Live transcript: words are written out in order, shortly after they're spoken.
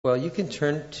Well, you can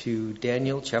turn to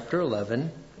Daniel chapter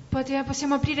 11.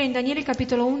 Possiamo aprire in Daniele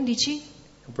capitolo 11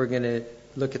 We're going to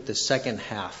look at the second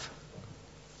half.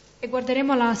 e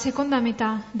guarderemo la seconda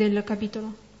metà del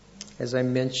capitolo. As I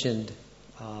mentioned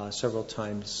several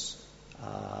times,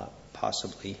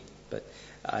 possibly, but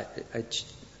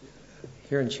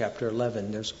here in chapter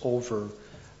 11, there's over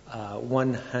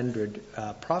 100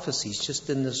 prophecies just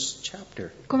in this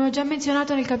chapter. Come ho già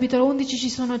menzionato nel capitolo 11 ci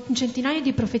sono centinaia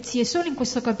di profezie solo in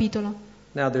questo capitolo.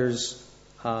 Now there's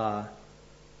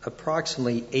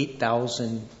approximately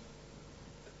 8,000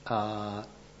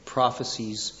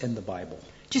 prophecies in the Bible.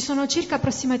 Ci sono circa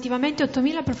approssimativamente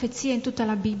 8.000 profezie in tutta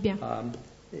la Bibbia. And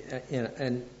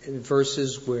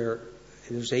verses where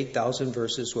there's 8,000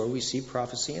 verses where we see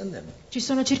prophecy in them. Ci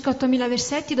sono circa 8.000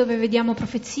 versetti dove vediamo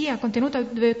profezia,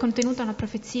 dove è contenuta una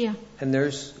profezia. And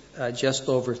there's just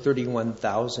over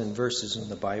 31,000 verses in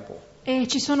the Bible. E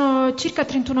ci sono circa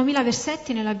 31.000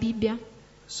 versetti nella Bibbia.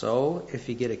 So, if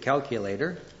you get a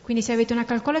calculator, Quindi se avete una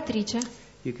calcolatrice,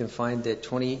 you can find that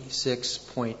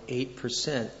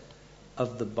 26.8%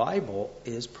 of the Bible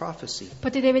is prophecy.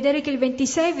 potete vedere che il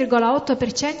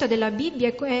 26,8% della Bibbia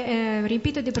è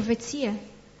riempito di profezie.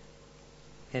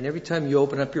 And every time you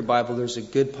open up your Bible, there's a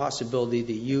good possibility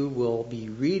that you will be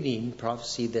reading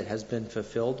prophecy that has been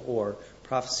fulfilled or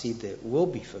prophecy that will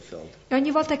be fulfilled. E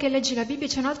ogni volta che leggi la Bibbia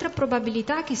c'è un'altra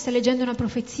probabilità che stai leggendo una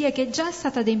profezia che è già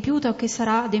stata adempiuta o che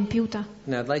sarà adempiuta.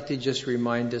 And I'd like to just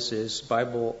remind us as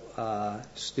Bible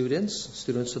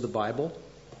students of the Bible,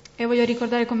 E voglio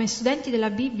ricordare come studenti della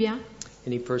Bibbia,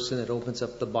 any person that opens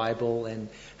up the Bible and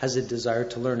has a desire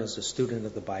to learn is a student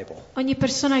of the Bible. ogni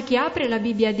persona che apre la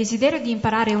Bibbia ha desiderio di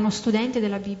imparare è uno studente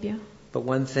della Bibbia. But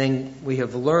one thing we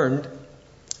have learned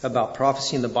about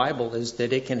prophecy in the Bible is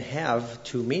that it can have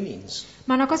two meanings.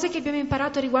 Ma una cosa che abbiamo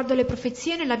imparato riguardo le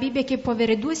profezie nella Bibbia è che può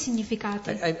avere due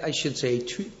significati. I should say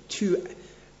two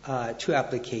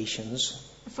applications.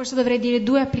 Forse dovrei dire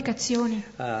due applicazioni.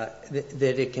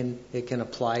 That it can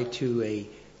apply to a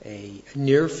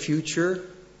near future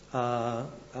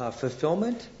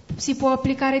fulfillment, Si può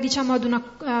applicare, diciamo, ad un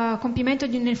compimento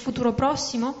nel futuro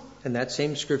prossimo, and that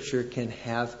same scripture can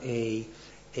have a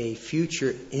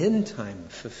future end time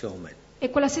fulfillment. e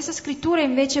quella stessa scrittura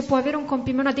invece può avere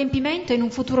un adempimento in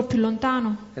un futuro più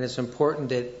lontano. And it's important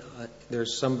that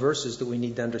there's some verses that we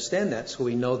need to understand that, so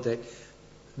we know that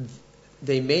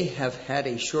they may have had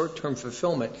a short-term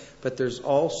fulfillment, but there's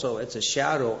also, it's a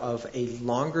shadow of a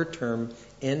longer-term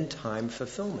end-time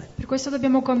fulfillment. Per questo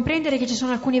dobbiamo comprendere che ci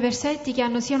sono alcuni versetti che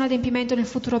hanno sia un adempimento nel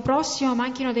futuro prossimo, ma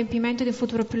anche un adempimento del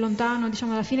futuro più lontano,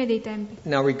 diciamo alla fine dei tempi.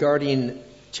 Now, regarding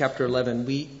chapter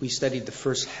 11, we studied the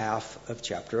first half of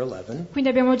chapter 11, Quindi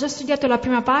abbiamo già studiato la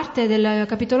prima parte del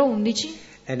capitolo 11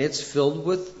 and it's filled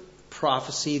with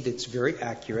prophecy that's very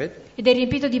accurate. ed è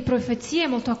riempito di profezie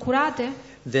molto accurate.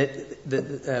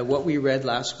 What we read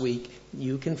last week,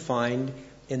 you can find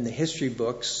in the history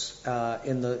books,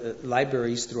 in the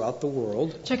libraries throughout the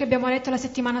world. Ciò che abbiamo letto la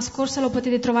settimana scorsa lo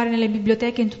potete trovare nelle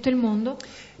biblioteche in tutto il mondo.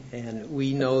 And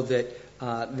we know that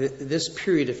this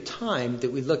period of time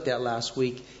that we looked at last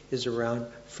week is around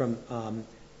from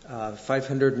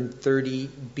 530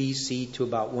 BC to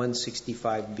about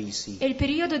 165 BC. E il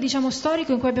periodo, diciamo,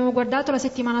 storico in cui abbiamo guardato la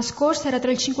settimana scorsa era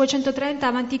tra il 530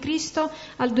 a.C.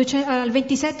 al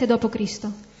 27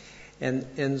 d.C.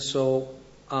 And so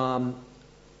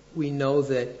we know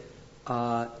that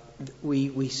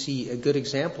we see a good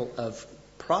example of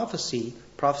prophecy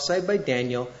prophesied by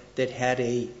Daniel that had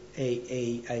a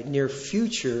near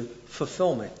future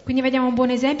fulfillment. Quindi vediamo un buon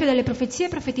esempio delle profezie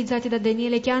profetizzate da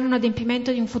Daniele che hanno un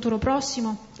adempimento di un futuro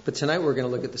prossimo. But tonight we're going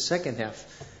to look at the second half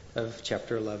of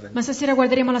chapter 11. Ma stasera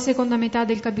guarderemo la seconda metà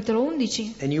del capitolo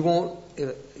 11. And you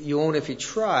won't if you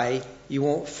try, you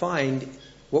won't find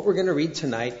what we're going to read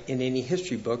tonight in any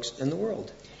history books in the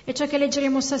world. E ciò che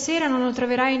leggeremo stasera non lo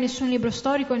troverai in nessun libro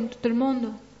storico in tutto il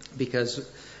mondo. Because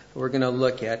we're going to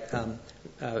look at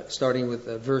starting with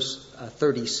verse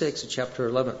 36 of chapter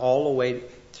 11 all the way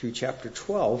through chapter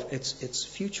 12, it's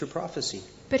future prophecy.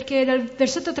 Perché dal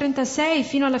versetto 36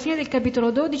 fino alla fine del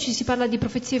capitolo 12 si parla di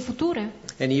profezie future.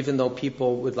 And even though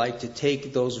people would like to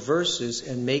take those verses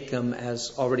and make them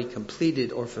as already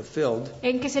completed or fulfilled, E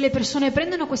anche se le persone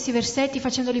prendono questi versetti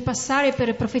facendoli passare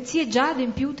per profezie già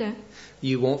adempiute,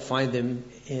 you won't find them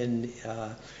in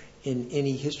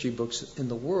any history books in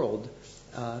the world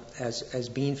as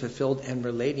being fulfilled and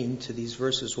relating to these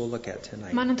verses we'll look at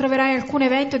tonight. ma non troverai alcun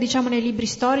evento, diciamo, nei libri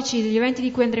storici, degli eventi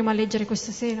di cui andremo a leggere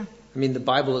questa sera. I mean, the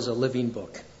Bible is a living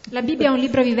book, La Bibbia è un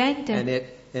libro vivente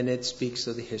and it speaks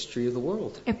of the history of the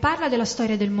world. e parla della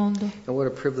storia del mondo. And what a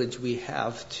privilege we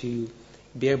have to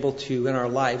be able to, in our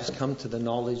lives, come to the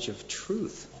knowledge of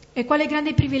truth. E quale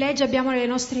grande privilegio abbiamo nelle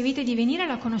nostre vite di venire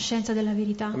alla conoscenza della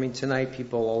verità. I mean, tonight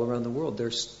people all around the world,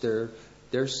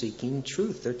 they're seeking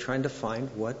truth. They're trying to find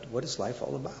what is life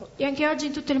all about. E anche oggi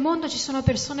in tutto il mondo ci sono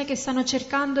persone che stanno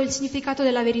cercando il significato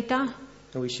della verità.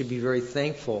 And we should be very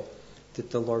thankful that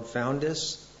the Lord found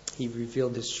us. He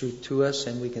revealed His truth to us,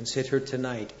 and we can sit here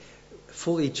tonight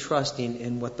fully trusting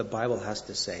in what the Bible has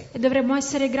to say. E dovremmo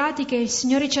essere grati che il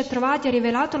Signore ci ha trovati, ha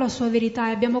rivelato la sua verità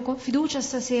e abbiamo fiducia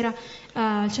stasera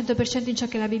al 100% in ciò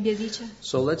che la Bibbia dice.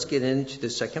 So let's get into the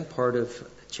second part of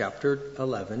chapter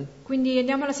 11. Quindi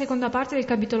andiamo alla seconda parte del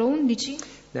capitolo 11.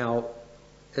 Now,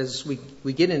 as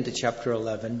we get into chapter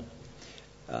 11,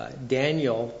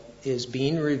 Daniel is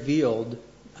being revealed.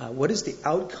 What is the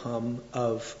outcome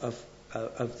of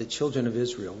the children of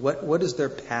Israel? What is their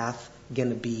path going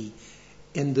to be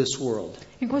in this world?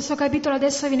 In questo capitolo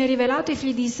adesso viene rivelato ai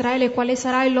figli di Israele quale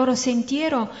sarà il loro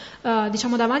sentiero,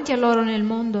 davanti a loro nel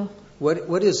mondo.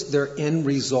 What is their end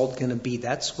result going to be?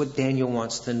 That's what Daniel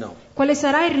wants to know. Quale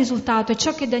sarà il risultato? È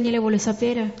ciò che Daniele vuole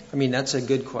sapere. I mean, that's a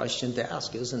good question to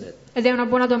ask, isn't it? Ed è una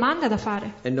buona domanda da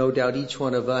fare. And no doubt each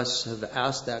one of us have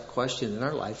asked that question in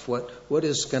our life. What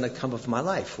is going to come of my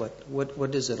life?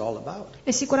 What is it all about?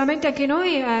 E sicuramente anche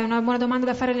noi è una buona domanda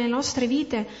da fare nelle nostre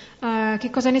vite. Che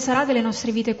cosa ne sarà delle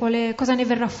nostre vite? Cosa ne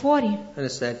verrà fuori? And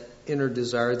it's that inner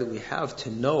desire that we have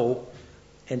to know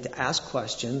and to ask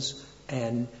questions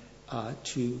and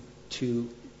to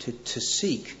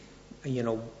seek,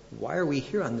 why are we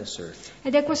here on this earth?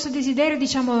 Ed è questo desiderio,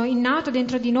 innato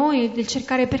dentro di noi del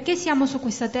cercare perché siamo su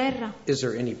questa terra. Is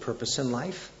there any purpose in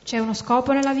life? C'è uno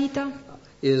scopo nella vita?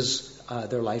 Is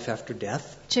there life after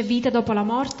death? C'è vita dopo la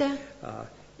morte?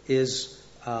 Is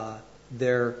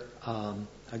there a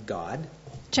God?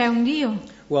 C'è un Dio?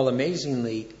 Well,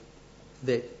 amazingly,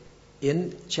 that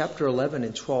in chapter 11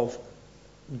 and 12,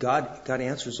 God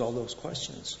answers all those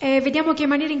questions. E vediamo che in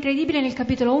maniera incredibile nel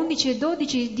capitolo 11 e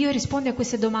 12 Dio risponde a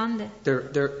queste domande.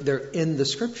 They're in the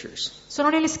scriptures. Sono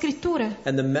nelle scritture.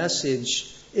 And the message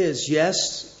is,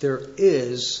 yes, there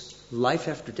is life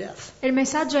after death. E il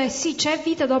messaggio è sì, c'è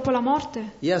vita dopo la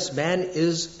morte. Yes, man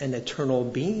is an eternal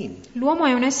being. L'uomo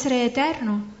è un essere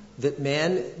eterno. That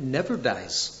man never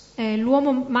dies.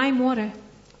 L'uomo mai muore.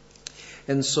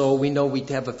 And so we know we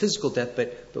have a physical death,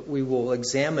 but we will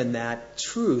examine that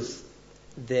truth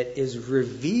that is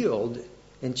revealed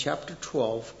in chapter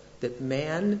 12, that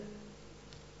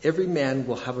every man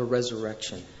will have a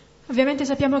resurrection. Ovviamente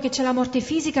sappiamo che c'è la morte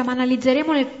fisica, ma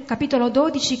analizzeremo nel capitolo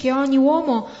 12 che ogni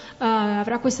uomo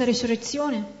avrà questa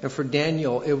risurrezione. And for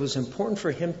Daniel, it was important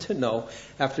for him to know,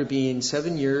 after being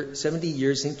 70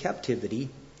 years in captivity,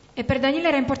 e per Daniele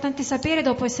era importante sapere,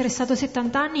 dopo essere stato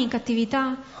 70 anni in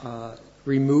cattività,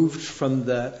 removed from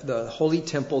the holy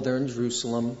temple there in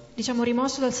Jerusalem,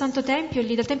 rimosso dal Santo Tempio,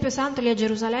 dal Tempio Santo lì a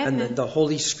Gerusalemme, and the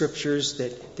holy scriptures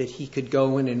that he could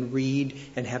go in and read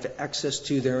and have access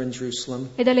to there in Jerusalem,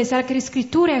 e dalle sacre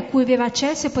scritture a cui aveva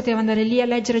accesso e poteva andare lì a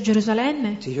leggere a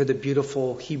Gerusalemme, to hear the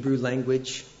beautiful Hebrew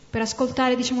language, per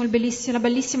ascoltare la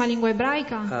bellissima lingua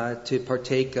ebraica, to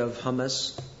partake of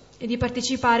hummus. E di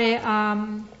partecipare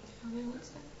a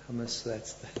Hummus,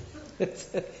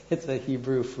 it's a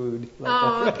Hebrew food.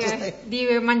 Ok, di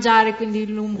mangiare quindi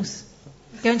l'hummus,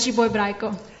 che è un cibo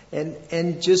ebraico.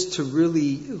 And just to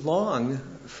really long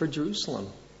for Jerusalem.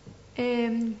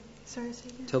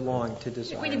 To long, to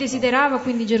desire. Quindi desiderava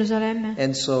quindi Gerusalemme.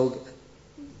 And so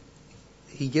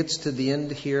he gets to the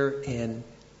end here and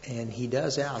he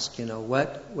does ask,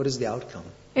 what is the outcome?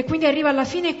 E quindi arriva alla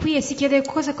fine qui e si chiede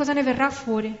cosa ne verrà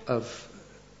fuori. Of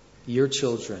your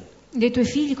children. Dei tuoi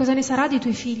figli, cosa ne sarà dei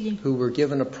tuoi figli? Who were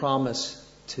given a promise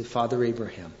to Father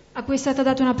Abraham. A cui è stata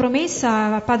data una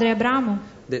promessa a padre Abramo.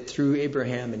 That through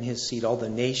Abraham and his seed all the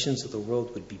nations of the world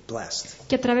would be blessed.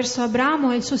 Che attraverso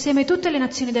Abramo e il suo seme tutte le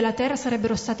nazioni della terra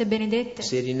sarebbero state benedette.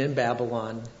 Sitting in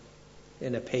Babylon,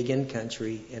 in a pagan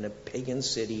country, in a pagan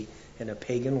city, in a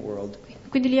pagan world.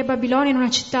 Quindi lì a Babilonia, in una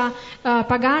città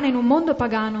pagana, in un mondo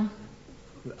pagano.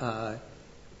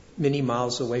 Many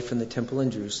miles away from the temple in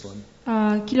Jerusalem.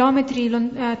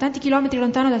 Tanti chilometri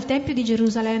lontano dal Tempio di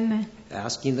Gerusalemme.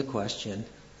 Asking the question.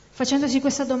 Facendosi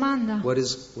questa domanda. What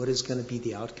is going to be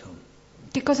the outcome?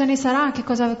 Che cosa ne sarà? Che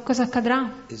cosa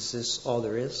accadrà? Is this all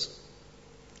there is?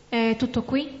 È tutto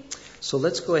qui? So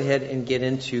let's go ahead and get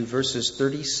into verses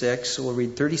 36. We'll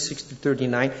read 36 to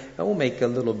 39, and we'll make a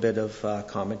little bit of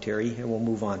commentary, and we'll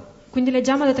move on. Quindi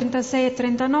leggiamo da 36 a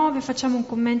 39, facciamo un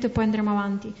commento e poi andremo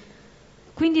avanti.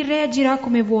 Quindi il re agirà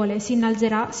come vuole, si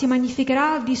innalzerà, si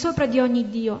magnificherà al di sopra di ogni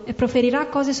dio e proferirà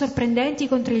cose sorprendenti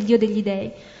contro il Dio degli dei.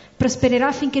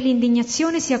 Prospererà finché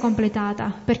l'indignazione sia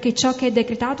completata, perché ciò che è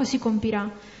decretato si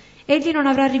compirà. Egli non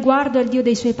avrà riguardo al Dio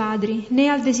dei suoi padri, né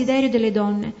al desiderio delle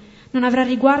donne. Non avrà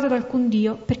riguardo ad alcun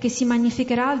Dio, perché si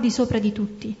magnificherà al di sopra di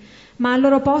tutti. Ma al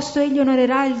loro posto egli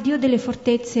onorerà il Dio delle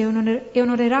fortezze e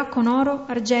onorerà con oro,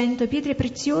 argento, pietre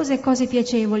preziose e cose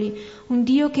piacevoli, un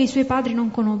Dio che i suoi padri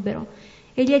non conobbero.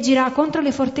 Egli agirà contro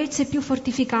le fortezze più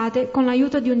fortificate con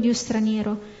l'aiuto di un Dio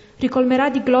straniero. Ricolmerà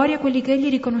di gloria quelli che egli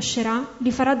riconoscerà,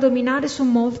 li farà dominare su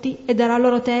molti e darà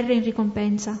loro terre in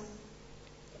ricompensa.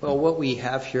 Well, what we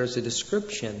have here is a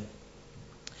description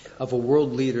of a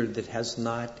world leader that has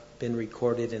not been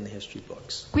recorded in the history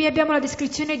books. Qui abbiamo la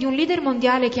descrizione di un leader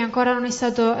mondiale che ancora non è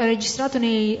stato registrato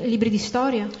nei libri di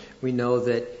storia. We know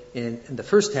that in the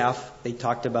first half they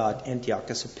talked about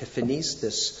Antiochus Epiphanes,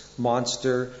 this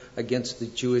monster against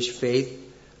the Jewish faith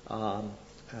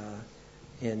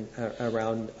in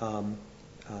around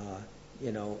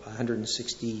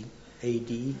 160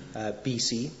 AD,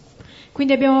 BC.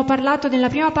 Quindi abbiamo parlato nella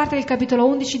prima parte del capitolo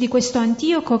 11 di questo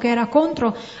Antioco che era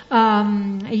contro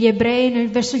gli ebrei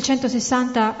verso il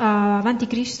 160 avanti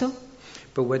Cristo.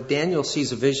 But what Daniel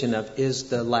sees a vision of is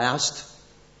the last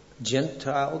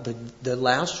Gentile, the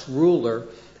last ruler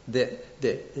that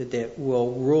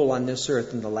will rule on this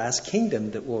earth, and the last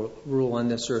kingdom that will rule on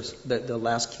this earth, the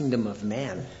last kingdom of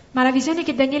man. Ma la visione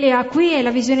che Daniele ha qui è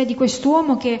la visione di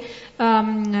quest'uomo che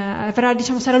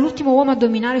sarà l'ultimo uomo a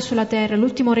dominare sulla terra,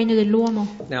 l'ultimo regno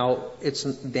dell'uomo. Now,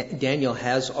 Daniel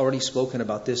has already spoken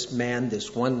about this man,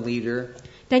 this one leader.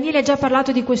 Daniele ha già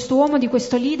parlato di quest'uomo, di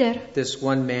questo leader. This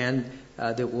one man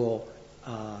that will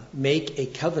make a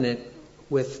covenant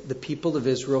with the people of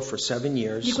Israel for 7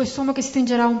 years. Di quest'uomo che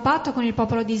stringerà un patto con il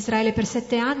popolo di Israele per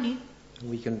 7 anni.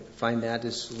 We can find that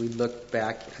as we look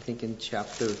back, I think in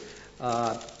chapter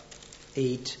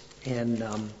 8, and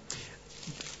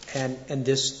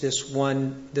this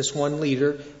one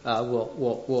leader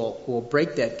will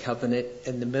break that covenant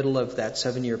in the middle of that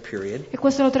 7-year period. E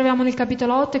questo lo troviamo nel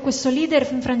capitolo 8 e questo leader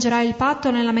infrangerà il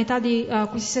patto nella metà di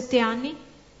questi 7 anni.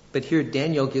 But here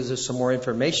Daniel gives us some more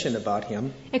information about him.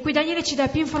 E qui Daniele ci dà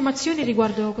più informazioni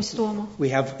riguardo quest'uomo.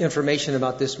 We have information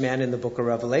about this man in the book of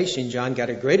Revelation. John got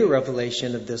a greater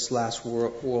revelation of this last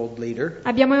world leader.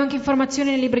 Abbiamo anche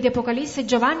informazioni nel libro di Apocalisse. A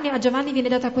Giovanni viene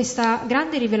data questa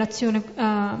grande rivelazione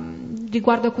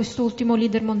riguardo a quest'ultimo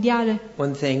leader mondiale.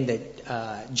 One thing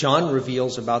that John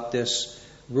reveals about this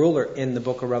ruler in the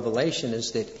book of Revelation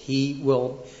is that he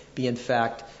will be in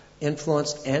fact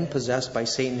influenced and possessed by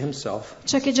Satan himself.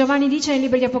 Ciò che Giovanni dice nel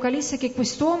libro di Apocalisse è che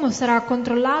quest'uomo sarà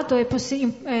controllato e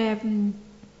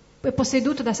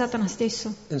posseduto da Satana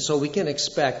stesso. And so we can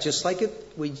expect, just like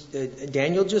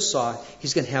Daniel just saw,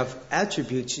 he's going to have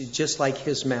attributes just like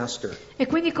his master. E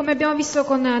quindi, come abbiamo visto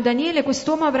con Daniele,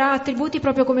 quest'uomo avrà attributi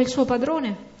proprio come il suo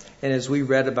padrone. And as we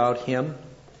read about him,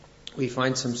 we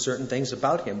find some certain things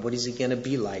about him. What is he going to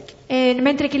be like? E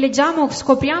mentre che leggiamo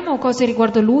scopriamo cose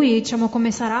riguardo lui, diciamo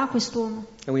come sarà quest'uomo.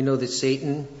 And we know that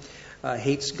Satan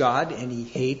hates God and he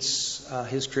hates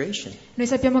his creation. Noi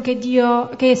sappiamo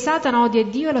che Satana odia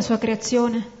Dio e la sua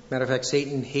creazione. Matter of fact,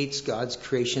 Satan hates God's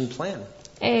creation plan.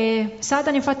 E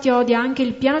Satana infatti odia anche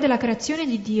il piano della creazione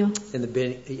di Dio. In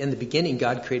the beginning,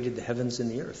 God created the heavens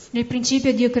and the earth. Nel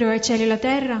principio Dio creò i cieli e la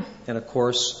terra. And of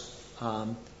course,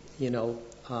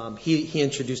 he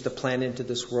introduced a plan into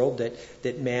this world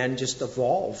that man just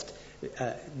evolved.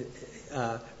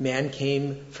 Man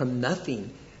came from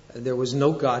nothing. There was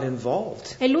no God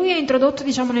involved. E lui ha introdotto,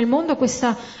 nel mondo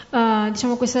questa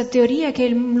teoria che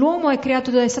l'uomo è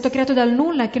stato creato dal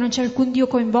nulla e che non c'è alcun Dio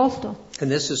coinvolto.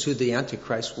 And this is who the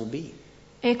Antichrist will be.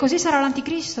 E così sarà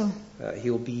l'anticristo. He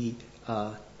will be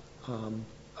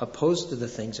opposed to the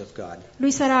things of God.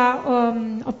 Lui sarà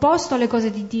opposto alle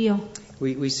cose di Dio.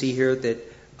 We see here that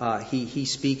he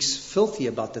speaks filthy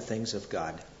about the things of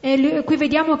God. E qui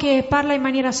vediamo che parla in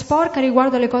maniera sporca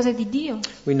riguardo alle cose di Dio.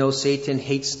 We know Satan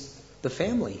hates the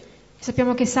family.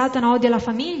 Sappiamo che Satana odia la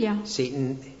famiglia.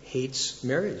 Satan hates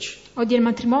marriage. Odia il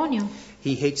matrimonio.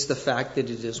 He hates the fact that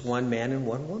it is one man and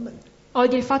one woman.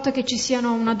 Odia il fatto che ci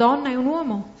siano una donna e un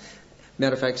uomo.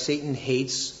 Matter of fact, Satan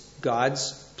hates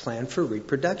God's plan for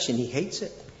reproduction. He hates it.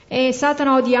 E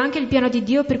Satana odia anche il piano di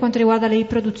Dio per quanto riguarda la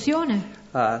riproduzione.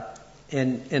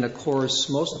 And of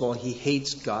course, most of all, he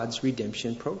hates God's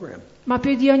redemption program. Ma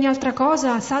più di ogni altra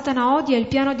cosa, Satana odia il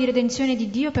piano di redenzione di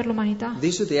Dio per l'umanità.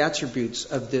 These are the attributes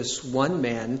of this one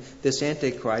man, this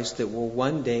Antichrist, that will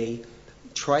one day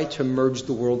try to merge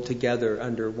the world together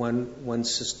under one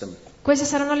system. Queste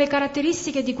saranno le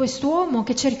caratteristiche di quest'uomo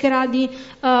che cercherà di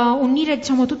unire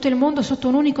tutto il mondo sotto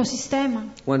un unico sistema.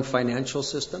 One financial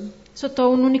system. Sotto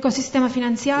un unico sistema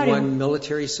finanziario. One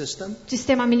military system.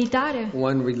 Sistema militare.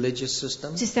 One religious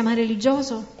system. Sistema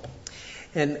religioso.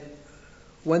 And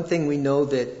one thing we know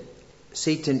that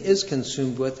Satan is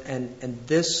consumed with, and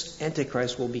this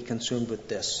Antichrist will be consumed with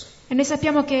this. E noi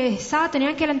sappiamo che Satana e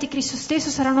anche l'Anticristo stesso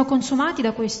saranno consumati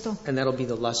da questo. And that'll be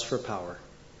the lust for power.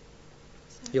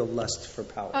 He'll lust for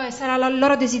power. Sarà il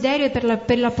loro desiderio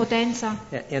per la potenza.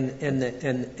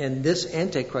 And this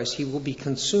Antichrist, he will be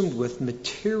consumed with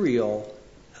material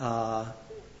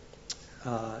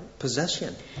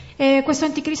possession. E questo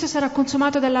Anticristo sarà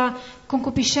consumato dalla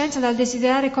concupiscenza, dal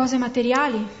desiderare cose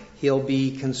materiali. He'll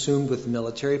be consumed with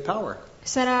military power.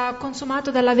 Sarà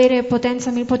consumato dall'avere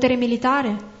potere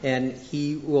militare. And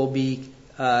he will be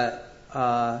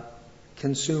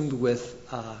consumed with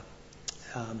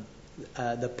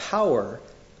the power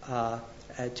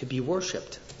to be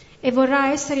worshipped. E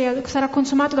sarà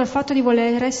consumato dal fatto di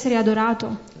voler essere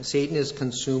adorato. Satan is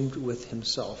consumed with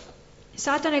himself.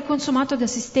 Satana è consumato da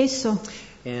se stesso.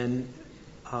 And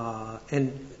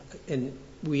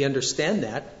we understand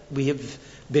that. We have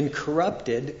been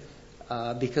corrupted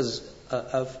because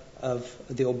of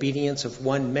the obedience of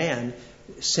one man.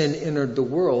 Sin entered the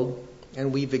world,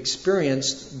 and we've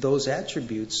experienced those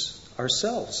attributes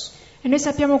ourselves. E noi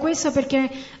sappiamo questo perché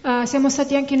siamo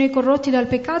stati anche noi corrotti dal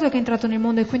peccato che è entrato nel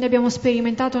mondo, e quindi abbiamo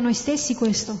sperimentato noi stessi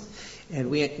questo. And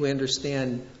we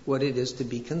understand what it is to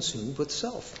be consumed with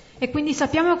self. E quindi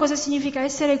sappiamo cosa significa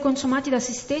essere consumati da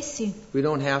se stessi. We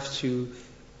don't have to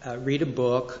read a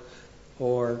book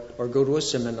or go to a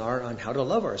seminar on how to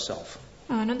love ourselves.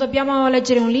 Non dobbiamo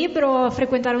leggere un libro o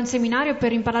frequentare un seminario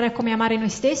per imparare a come amare noi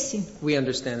stessi. We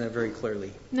understand that very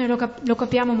clearly. Noi lo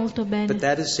capiamo molto bene. But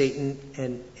that is Satan,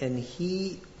 and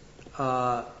he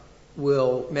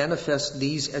will manifest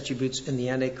these attributes in the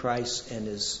Antichrist, and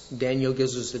as Daniel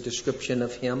gives us the description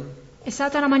of him. E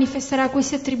Satana manifesterà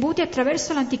questi attributi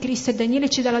attraverso l'Anticristo, e Daniele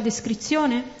ci dà la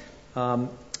descrizione.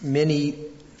 Many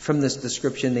from this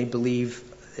description they believe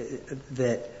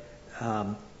that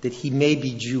he may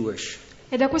be Jewish.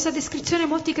 E da questa descrizione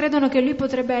molti credono che lui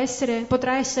potrà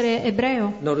essere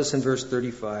ebreo. Notice in verse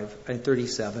 35 and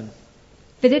 37.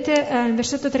 Vedete il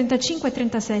versetto 35 e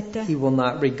 37. He will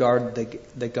not regard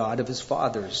the God of his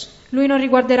fathers. Lui non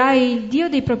riguarderà il Dio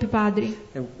dei propri padri.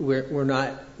 And we're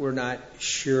not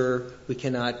sure, we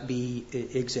cannot be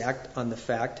exact on the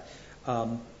fact.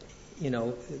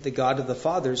 The God of the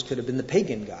fathers could have been the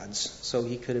pagan gods, so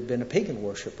he could have been a pagan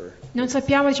worshiper. Non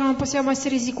sappiamo, non possiamo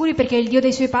essere sicuri perché il Dio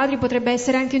dei suoi padri potrebbe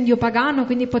essere anche un Dio pagano,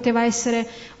 quindi poteva essere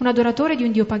un adoratore di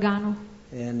un Dio pagano.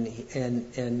 And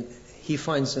he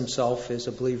finds himself as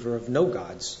a believer of no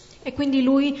gods. E quindi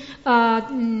lui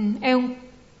è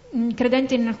un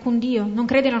credente in alcun Dio, non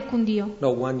crede in alcun Dio. No,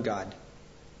 one God.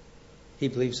 He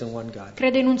believes in one God.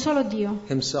 Crede in un solo Dio.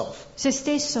 Himself. Se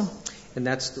stesso. And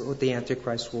that's what the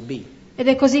Antichrist will be. Ed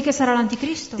è così che sarà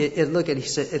l'Anticristo.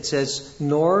 It says,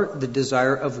 nor the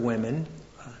desire of women,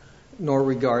 nor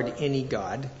regard any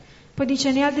God. Poi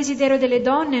dice, né al desiderio delle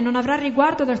donne, non avrà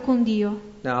riguardo ad alcun Dio.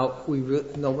 Now,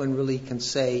 no one really can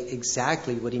say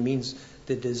exactly what he means,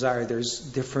 the desire. There's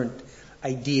different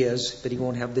ideas, but he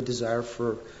won't have the desire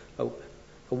for a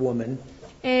woman.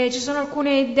 E ci sono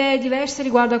alcune idee diverse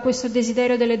riguardo a questo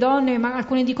desiderio delle donne, ma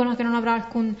alcuni dicono che non avrà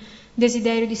alcun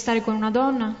desiderio di stare con una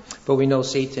donna. But we know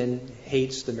Satan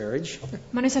hates the marriage.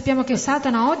 Ma noi sappiamo che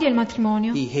Satana odia il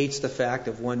matrimonio. He hates the fact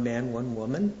of one man, one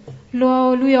woman.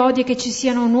 Lui odia che ci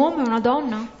siano un uomo e una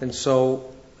donna. And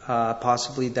so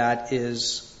possibly that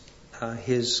is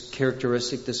his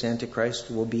characteristic, this Antichrist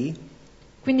will be.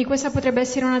 Quindi questa potrebbe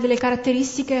essere una delle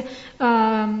caratteristiche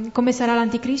come sarà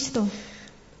l'Anticristo.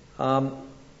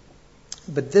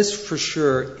 But this for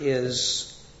sure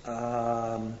is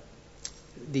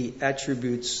the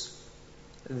attributes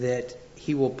that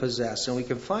he will possess. And we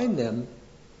can find them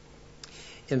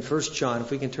in 1 John,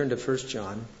 if we can turn to 1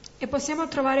 John. E possiamo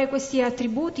trovare questi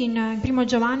attributi in 1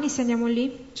 Giovanni, se andiamo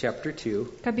lì. Chapter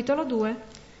 2. Capitolo 2.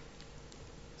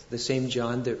 The same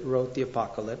John that wrote the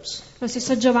Apocalypse. Lo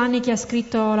stesso Giovanni che ha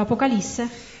scritto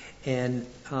l'Apocalisse. And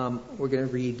we're going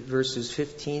to read verses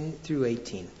 15 through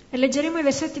 18. E leggeremo i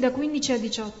versetti da 15 a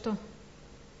 18.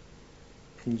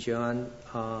 And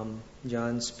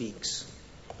John speaks.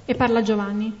 E parla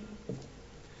Giovanni.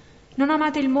 Non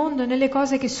amate il mondo né le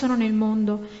cose che sono nel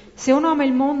mondo. Se uno ama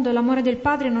il mondo, l'amore del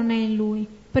Padre non è in lui.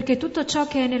 Perché tutto ciò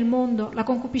che è nel mondo, la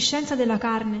concupiscenza della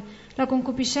carne, la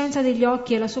concupiscenza degli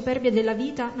occhi e la superbia della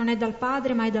vita, non è dal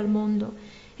Padre ma è dal mondo.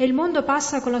 E il mondo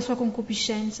passa con la sua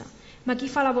concupiscenza, ma chi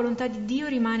fa la volontà di Dio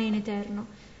rimane in eterno.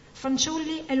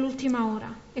 Fanciulli, è l'ultima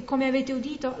ora, e come avete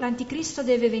udito, l'Anticristo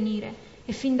deve venire,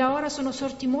 e fin da ora sono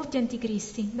sorti molti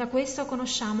anticristi. Da questo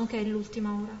conosciamo che è l'ultima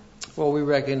ora. Well, we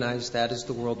recognize that as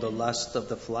the world, the lust of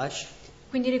the flesh.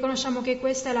 Quindi riconosciamo che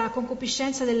questa è la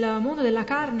concupiscenza del mondo, della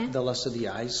carne, the lust of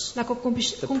the eyes, la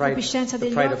concupiscenza the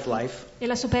degli pride of occhi life. e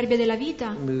la superbia della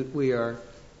vita. We are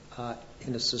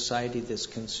in a society that's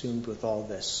consumed with all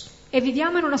this. E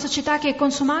viviamo in una società che è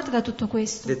consumata da tutto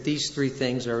questo. That these three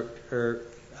things are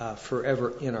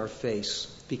forever in our face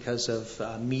because of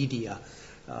media.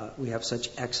 We have such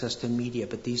access to media,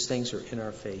 but these things are in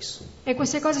our face. E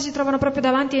queste cose si trovano proprio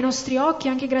davanti ai nostri occhi,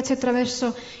 anche grazie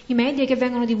attraverso i media che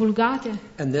vengono divulgate.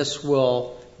 And this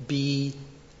will be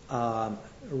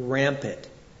rampant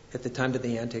at the time of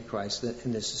the Antichrist,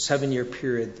 in this 7-year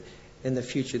period in the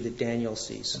future that Daniel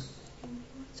sees.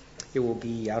 It will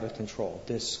be out of control,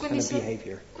 this kind of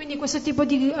behavior. Quindi questo tipo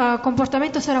di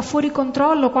comportamento sarà fuori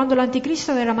controllo quando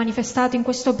l'Anticristo verrà manifestato in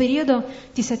questo periodo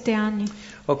di 7 anni.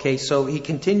 Okay, so he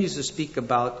continues to speak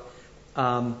about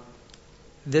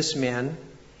this man,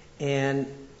 and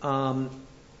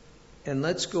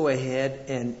let's go ahead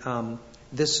and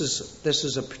this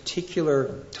is a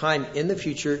particular time in the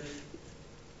future.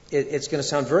 It's going to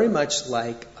sound very much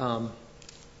like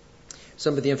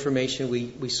some of the information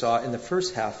we saw in the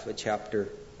first half of chapter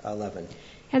 11.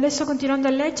 E adesso continuando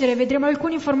a leggere vedremo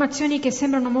alcune informazioni che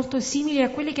sembrano molto simili a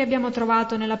quelle che abbiamo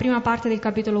trovato nella prima parte del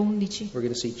capitolo 11. We're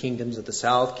going to see kingdoms of the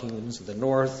south, kingdoms of the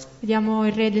north. Vediamo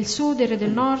il re del sud, il re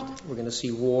del nord. We're going to see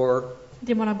war.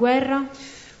 Vedremo la guerra.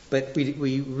 But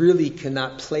we really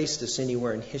cannot place this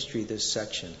anywhere in history, this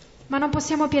section. Ma non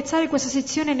possiamo piazzare questa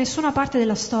sezione in nessuna parte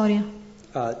della storia.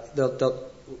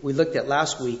 We looked at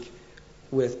last week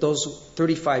with those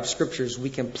 35 scriptures, we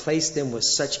can place them with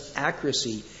such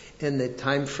accuracy in the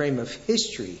time frame of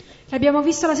history. L'abbiamo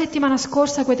visto la settimana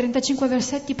scorsa, quei 35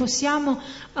 versetti possiamo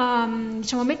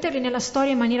metterli nella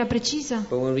storia in maniera precisa.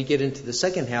 But when we get into the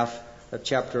second half of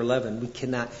chapter 11,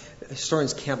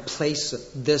 historians can't place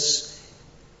this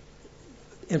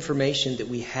information that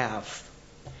we have.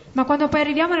 Ma quando poi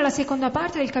arriviamo nella seconda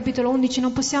parte del capitolo 11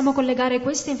 non possiamo collegare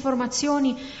queste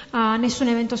informazioni a nessun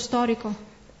evento storico.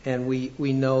 And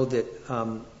we know that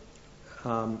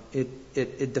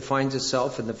it defines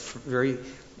itself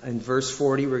in verse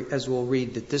 40, as we'll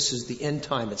read, that this is the end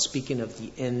time. It's speaking of the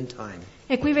end time.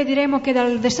 E qui vedremo che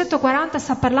dal versetto 40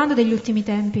 sta parlando degli ultimi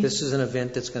tempi. This is an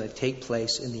event that's going to take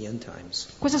place in the end times.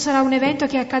 Questo sarà un evento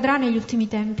che accadrà negli ultimi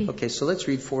tempi. Okay, so let's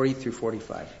read 40 through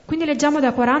 45. Quindi leggiamo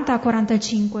da 40 a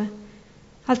 45.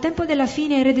 Al tempo della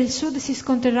fine il re del sud si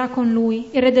scontrerà con lui,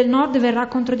 il re del nord verrà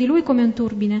contro di lui come un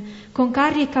turbine, con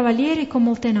carri e cavalieri e con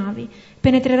molte navi.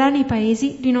 Penetrerà nei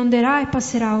paesi, li inonderà e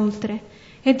passerà oltre.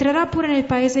 Entrerà pure nel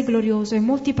paese glorioso e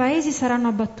molti paesi saranno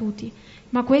abbattuti,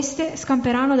 ma queste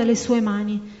scamperanno dalle sue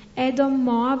mani, Edom,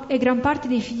 Moab e gran parte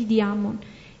dei figli di Ammon.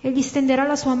 Egli stenderà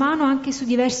la sua mano anche su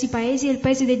diversi paesi e il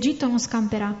paese d'Egitto non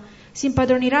scamperà. Si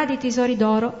impadronirà dei tesori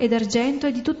d'oro e d'argento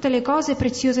e di tutte le cose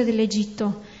preziose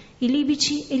dell'Egitto. I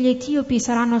libici e gli etiopi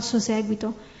saranno al suo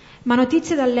seguito, ma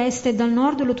notizie dall'est e dal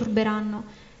nord lo turberanno.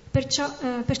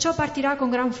 Perciò partirà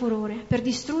con gran furore, per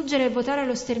distruggere e votare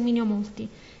allo sterminio molti,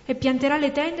 e pianterà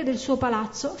le tende del suo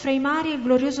palazzo fra i mari e il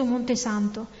glorioso Monte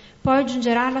Santo. Poi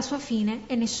giungerà alla sua fine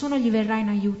e nessuno gli verrà in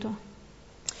aiuto.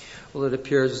 Well, it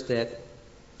appears that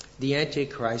the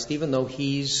Antichrist, even though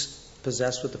he's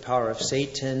possessed with the power of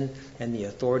Satan and the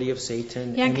authority of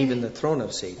Satan and even the throne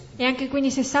of Satan. E anche quindi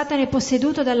se Satana è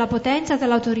posseduto dalla potenza,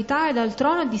 dall'autorità e dal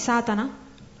trono di Satana,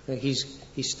 he's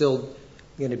still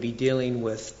going to be dealing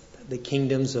with the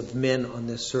kingdoms of men on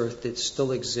this earth that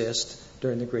still exist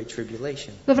during the Great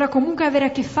Tribulation. Dovrà comunque avere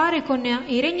a che fare con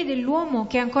i regni dell'uomo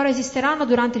che ancora esisteranno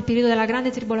durante il periodo della grande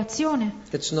tribolazione.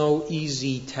 It's no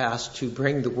easy task to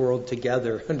bring the world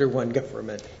together under one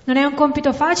government. Non è un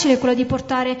compito facile quello di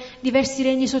portare diversi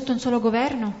regni sotto un solo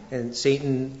governo. And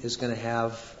Satan is going to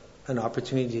have an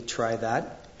opportunity to try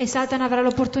that. E Satana avrà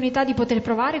l'opportunità di poter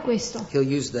provare questo.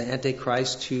 He'll use the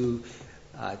Antichrist to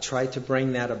try to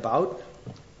bring that about.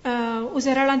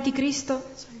 Userà l'Anticristo.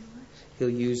 He'll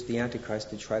use the Antichrist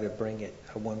to try to bring it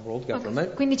a one world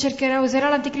government. Okay. Quindi userà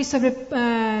l'Anticristo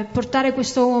per portare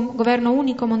questo governo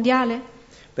unico mondiale.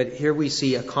 But here we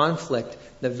see a conflict,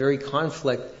 the very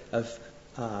conflict of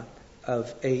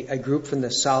a group from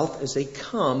the south as they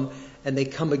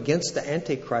come against the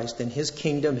Antichrist and his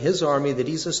kingdom, his army that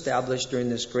he's established during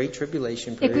this great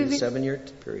tribulation period, 7-year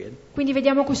period. Quindi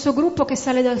vediamo questo gruppo che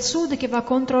sale dal sud, che va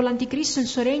contro l'Anticristo, il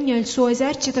suo regno e il suo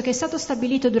esercito che è stato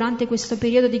stabilito durante questo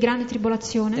periodo di grande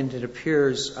tribolazione. And it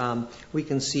appears we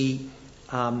can see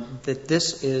that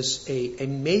this is a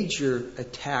major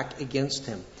attack against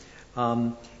him.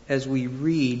 As we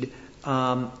read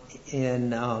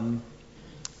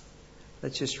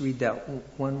let's just read that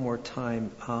one more time.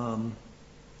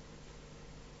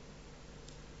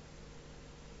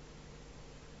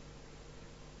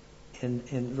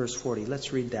 in verse 40.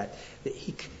 Let's read that.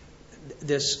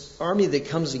 This army that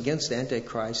comes against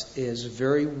Antichrist is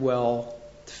very well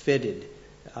fitted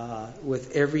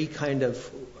with every kind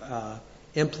of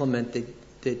implement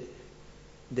that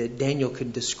Daniel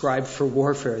could describe for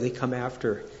warfare. They come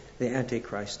after the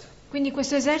Antichrist. Quindi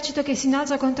questo esercito che si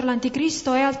innalza contro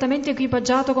l'Anticristo è altamente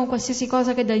equipaggiato con qualsiasi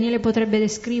cosa che Daniele potrebbe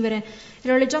descrivere. E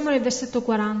lo leggiamo nel versetto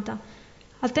 40.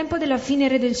 Al tempo della fine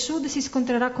il re del sud si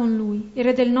scontrerà con lui. Il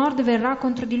re del nord verrà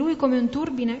contro di lui come un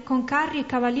turbine, con carri e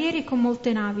cavalieri e con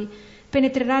molte navi.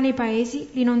 Penetrerà nei paesi,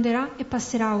 li inonderà e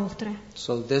passerà oltre.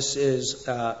 So this is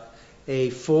a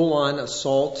full-on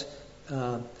assault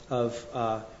of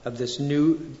this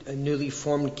newly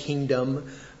formed kingdom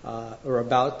or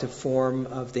about to form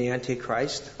of the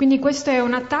Antichrist. Quindi questo è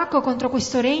un attacco contro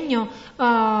questo regno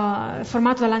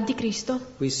formato dall'Anticristo.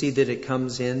 We see that it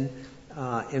comes in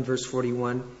verse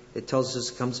 41. It tells us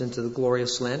it comes into the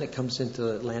glorious land. It comes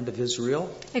into the land of Israel.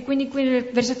 E quindi qui nel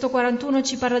versetto 41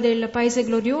 ci parla del paese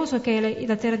glorioso che è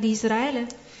la terra di Israele.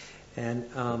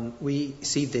 And we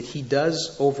see that he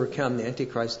does overcome, the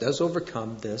Antichrist does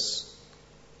overcome this.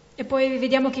 E poi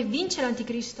vediamo che vince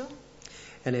l'Anticristo.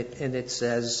 And it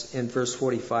says in verse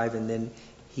 45, and then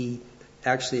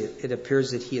it appears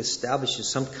that he establishes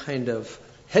some kind of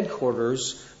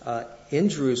headquarters in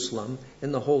Jerusalem,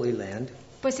 in the Holy Land.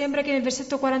 Poi sembra che nel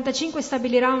versetto 45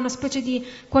 stabilirà una specie di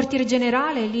quartier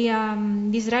generale lì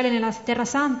di Israele nella Terra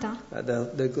Santa.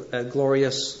 The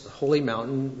glorious holy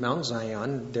mountain, Mount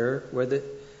Zion, there where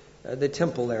the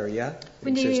temple area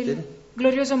Quindi existed. il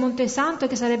glorioso Monte Santo,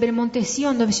 che sarebbe il Monte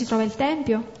Sion dove si trova il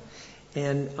Tempio.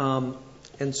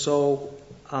 And so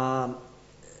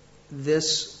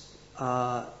this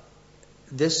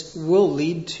will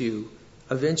lead to,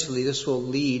 eventually this will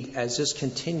lead, as this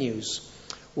continues,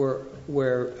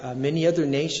 where many other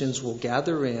nations will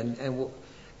gather in,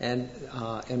 and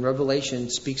Revelation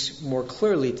speaks more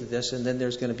clearly to this, and then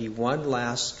there's going to be one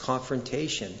last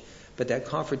confrontation. But that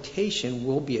confrontation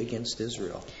will be against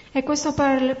Israel. E questo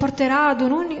porterà ad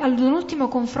un ultimo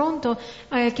confronto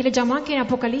che leggiamo anche in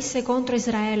Apocalisse contro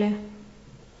Israele.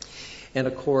 And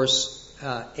of course,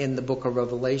 in the book of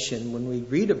Revelation, when we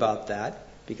read about that,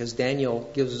 because Daniel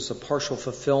gives us a partial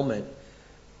fulfillment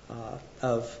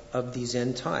of these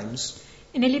end times.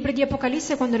 E nel libro di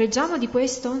Apocalisse, quando leggiamo di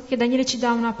questo, che Daniele ci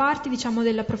dà una parte, diciamo,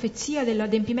 della profezia,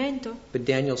 dell'adempimento. But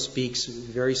Daniel speaks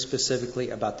very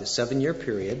specifically about the 7-year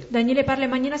period. Daniele parla in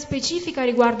maniera specifica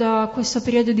riguardo a questo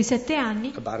periodo di 7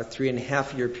 anni. About a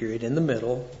 3.5-year period in the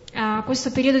middle. A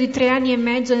questo periodo di 3 anni e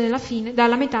mezzo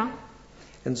dalla metà.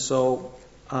 And so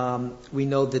we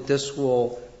know that this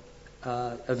will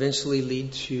eventually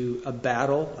lead to a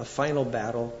battle, a final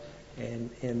battle,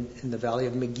 in the valley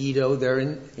of Megiddo, there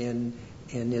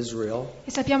in Israel.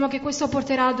 E sappiamo che questo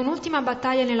porterà ad un'ultima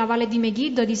battaglia nella valle di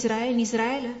Megiddo in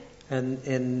Israele.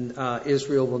 And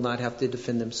Israel will not have to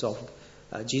defend themselves.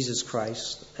 Jesus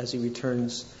Christ, as he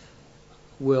returns,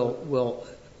 will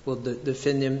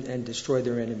defend them and destroy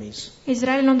their enemies.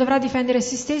 Israele non dovrà difendere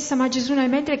se stessa, ma Gesù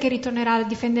mentre che ritornerà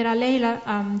difenderà lei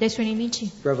dai suoi nemici.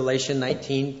 Revelation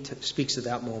 19 speaks of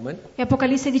that moment. E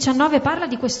Apocalisse 19 parla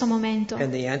di questo momento.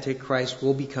 And the Antichrist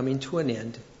will be coming to an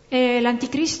end. E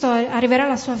l'Anticristo arriverà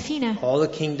alla sua fine. All the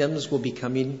kingdoms will be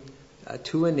coming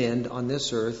to an end on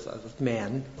this earth of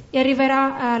man. E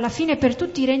arriverà alla fine per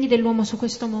tutti i regni dell'uomo su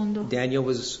questo mondo. Daniel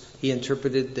he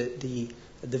interpreted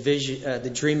the vision,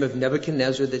 the dream of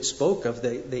Nebuchadnezzar that spoke of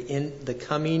the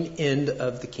coming end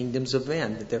of the kingdoms of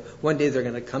man. That one day they're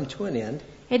going to come to an end.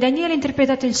 E Daniele ha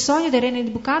interpretato il sogno del re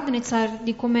Nebuchadnezzar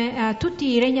di come tutti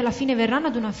i regni alla fine verranno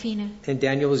ad una fine. And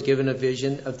Daniel was given a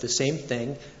vision of the same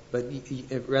thing, but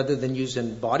rather than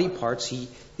using body parts,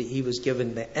 he was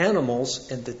given the animals,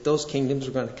 and that those kingdoms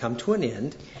were going to come to an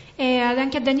end. E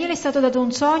anche a Daniele è stato dato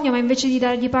un sogno, ma invece di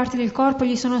dargli parte del corpo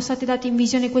gli sono stati dati in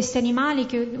visione questi animali,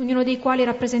 ognuno dei quali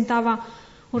rappresentava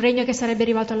un regno che sarebbe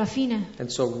arrivato alla fine. And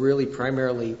so really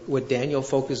primarily what Daniel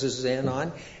focuses in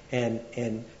on,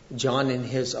 and John in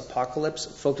his Apocalypse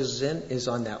focuses in, is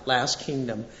on that last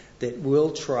kingdom that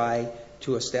will try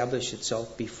to establish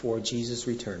itself before Jesus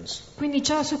returns. Quindi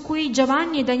ciò su cui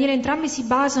Giovanni e Daniele entrambi si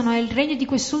basano è il regno di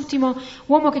quest'ultimo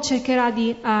uomo che cercherà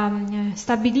di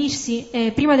stabilirsi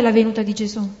prima della venuta di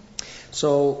Gesù.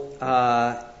 So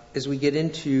as we get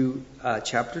into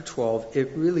chapter 12, it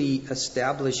really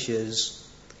establishes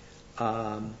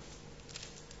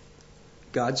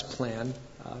God's plan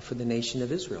for the nation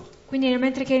of Israel. Quindi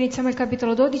mentre che iniziamo il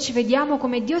capitolo 12 vediamo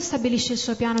come Dio stabilisce il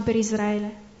suo piano per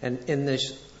Israele. And in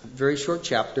this very short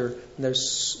chapter,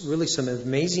 there's really some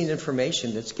amazing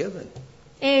information that's given.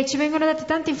 E ci vengono date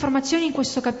tante informazioni in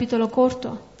questo capitolo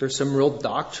corto. There's some real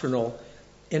doctrinal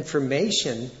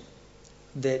information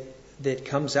that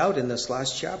comes out in this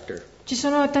last chapter. Ci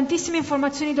sono tantissime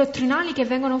informazioni dottrinali che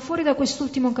vengono fuori da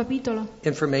quest'ultimo capitolo.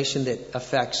 Information that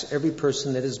affects every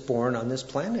person that is born on this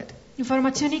planet.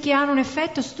 Informazioni che hanno un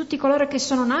effetto su tutti coloro che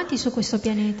sono nati su questo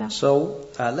pianeta. So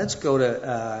let's go to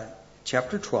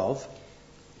chapter 12,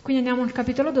 Quindi andiamo al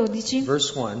capitolo 12,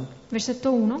 verse 1.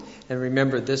 versetto 1. And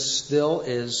remember, this still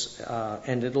is,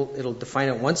 and it'll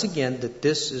define it once again, that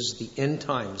this is the end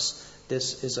times.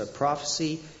 This is a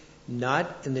prophecy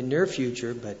not in the near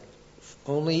future, but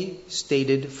only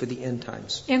stated for the end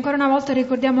times. E ancora una volta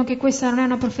ricordiamo che questa non è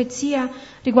una profezia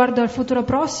riguardo al futuro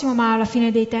prossimo, ma alla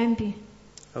fine dei tempi.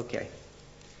 Okay.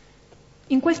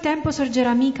 In quel tempo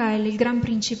sorgerà Micael, il gran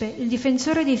principe, il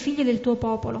difensore dei figli del tuo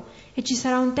popolo, e ci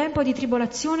sarà un tempo di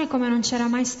tribolazione come non c'era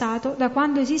mai stato da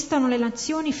quando esistono le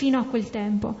nazioni fino a quel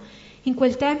tempo. In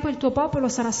quel tempo il tuo popolo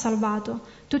sarà salvato,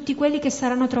 tutti quelli che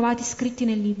saranno trovati scritti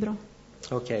nel libro.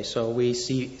 Okay, so we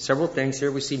see several things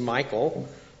here. We see Michael,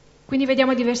 Quindi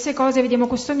vediamo diverse cose, vediamo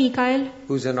questo Micael,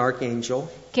 who's an archangel.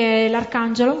 che è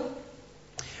l'arcangelo.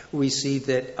 We see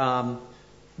that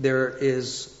there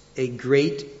is a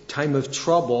great time of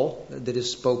trouble that is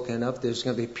spoken of. There's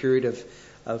going to be a period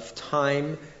of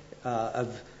time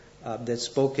that's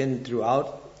spoken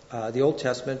throughout the Old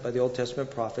Testament by the Old Testament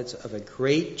prophets of a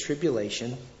great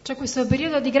tribulation. C'è questo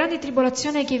periodo di grande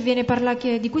tribolazione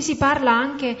di cui si parla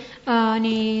anche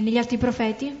negli altri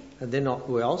profeti. And then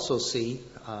we also see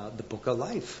the book of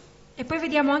life, E poi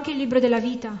vediamo anche il libro della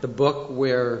vita, the book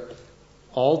where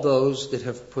all those that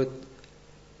have put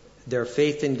their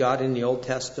faith in God in the Old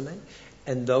Testament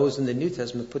and those in the New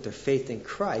Testament put their faith in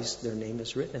Christ, their name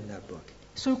is written in that book.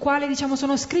 sul quale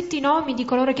sono scritti i nomi di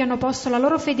coloro che hanno posto la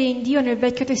loro fede in Dio nel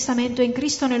Vecchio Testamento e in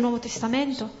Cristo nel Nuovo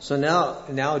Testamento. So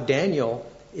now Daniel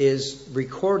is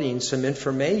recording some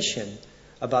information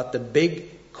about the big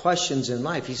questions in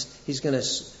life. He's going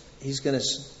to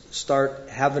start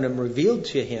having them revealed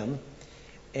to him,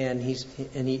 and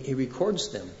he records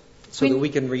them so that we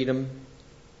can read them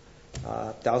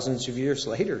thousands of years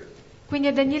later. Quindi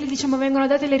a Daniele vengono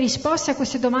date le risposte a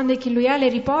queste domande che lui ha, le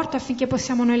riporta affinché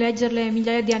possiamo noi leggerle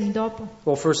migliaia di anni dopo.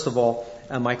 Well, first of all,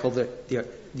 Michael,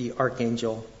 the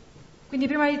archangel, Quindi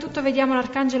prima di tutto vediamo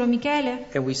l'arcangelo Michele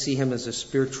and we see him as a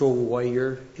spiritual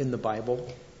warrior in the Bible.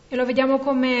 e lo vediamo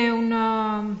come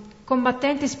un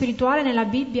combattente spirituale nella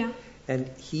Bibbia. And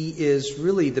he is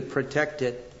really the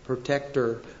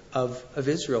protector of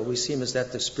Israel. We see him as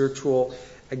the spiritual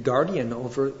guardian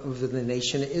over the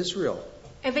nation Israel.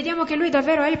 E vediamo che lui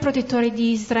davvero è il protettore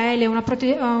di Israele,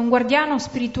 un guardiano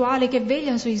spirituale che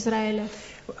veglia su Israele.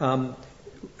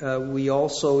 We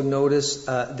also notice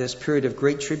this period of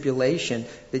great tribulation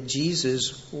that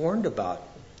Jesus warned about.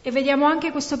 E vediamo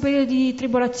anche questo periodo di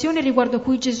tribolazione riguardo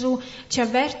cui Gesù ci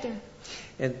avverte.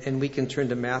 And we can turn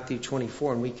to Matthew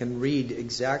 24 and we can read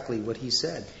exactly what he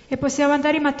said. E possiamo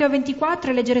andare in Matteo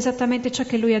 24 e leggere esattamente ciò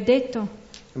che lui ha detto.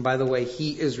 And by the way,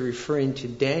 he is referring to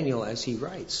Daniel as he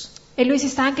writes. E lui si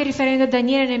sta anche riferendo a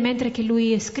Daniele mentre che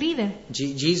lui scrive.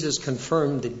 Jesus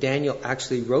confirmed that Daniel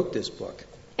actually wrote this book.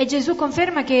 E Gesù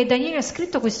conferma che Daniele ha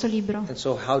scritto questo libro. And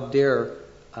so how dare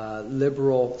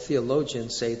liberal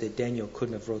theologians say that Daniel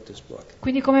couldn't have wrote this book?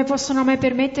 Quindi come possono mai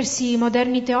permettersi i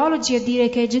moderni teologi a dire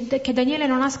che Daniele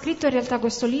non ha scritto in realtà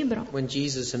questo libro? When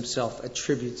Jesus himself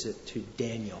attributes it to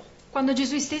Daniel. Quando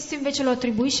Gesù stesso invece lo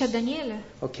attribuisce a Daniele.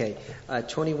 Okay,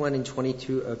 21 and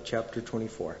 22 of chapter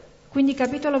 24. Quindi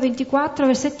capitolo 24,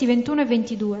 versetti 21 e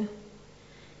 22.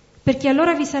 Perché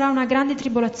allora vi sarà una grande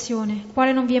tribolazione,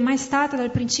 quale non vi è mai stata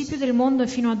dal principio del mondo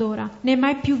fino ad ora, né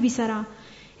mai più vi sarà.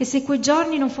 E se quei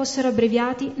giorni non fossero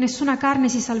abbreviati, nessuna carne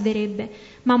si salverebbe,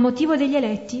 ma a motivo degli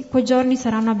eletti, quei giorni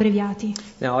saranno abbreviati.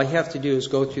 Now all you have to do is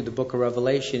go through the book of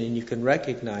Revelation and you can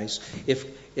recognize if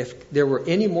there were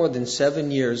any more than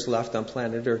 7 years left on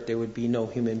planet Earth, there would be no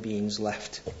human beings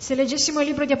left. Se leggessimo il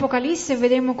libro di Apocalisse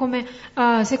vedremo come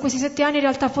se questi 7 anni in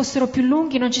realtà fossero più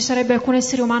lunghi non ci sarebbe alcun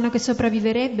essere umano che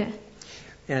sopravviverebbe.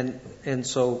 And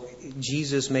so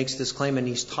Jesus makes this claim, and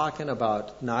he's talking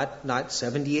about not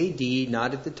 70 AD,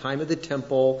 not at the time of the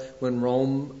temple when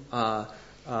Rome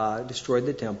destroyed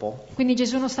the temple. Quindi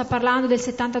Gesù non sta parlando del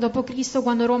 70 d.C.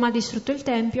 quando Roma ha distrutto il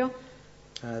Tempio.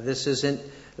 This isn't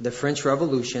the French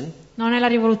Revolution. Non è la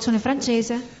rivoluzione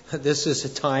francese. This is a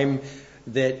time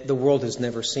that the world has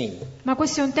never seen. Ma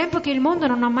questo è un tempo che il mondo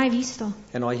non ha mai visto.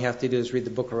 And all you have to do is read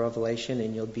the book of Revelation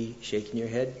and you'll be shaking your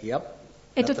head. Yep.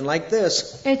 Nothing like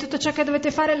this. E tutto ciò che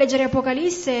dovete fare è leggere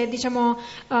Apocalisse e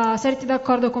sarete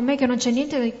d'accordo con me che non c'è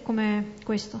niente come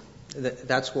questo.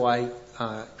 That's why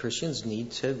Christians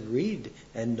need to read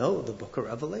and know the book of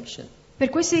Revelation. Per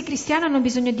questo i cristiani hanno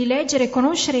bisogno di leggere e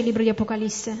conoscere il libro di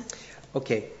Apocalisse.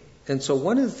 Okay, And so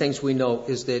one of the things we know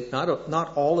is that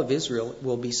not all of Israel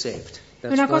will be saved.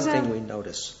 That's Una one cosa thing we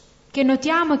notice. che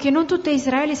notiamo è che non tutta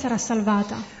Israele sarà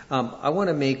salvata. I want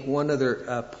to make one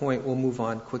other point. We'll move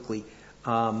on quickly.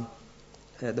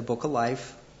 The Book of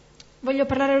Life. Voglio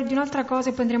parlare di un'altra cosa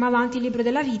e poi andremo avanti, il libro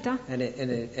della vita.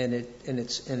 It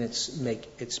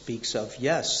speaks of,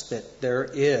 yes, that there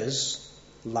is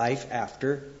life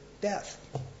after death.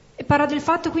 E parla del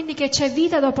fatto quindi che c'è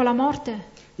vita dopo la morte.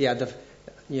 Yeah,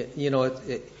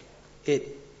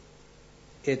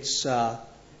 it's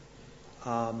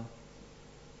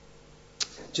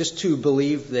just to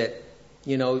believe that,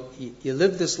 you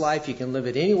live this life, you can live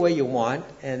it any way you want,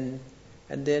 and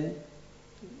then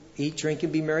eat, drink,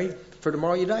 and be merry. For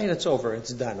tomorrow you die and it's over.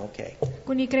 It's done. Okay.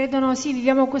 Quindi credono, sì,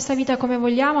 viviamo questa vita come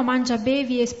vogliamo, mangia,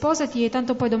 bevi e sposati e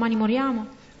tanto poi domani moriamo.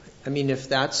 I mean, if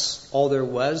that's all there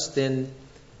was, then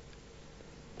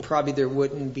probably there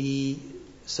wouldn't be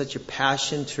such a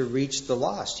passion to reach the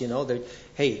lost. That,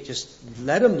 hey, just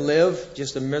let them live,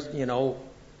 just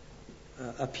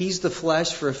appease the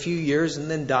flesh for a few years and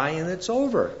then die and it's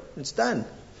over. It's done.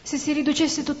 Se si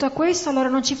riducesse tutto a questo, allora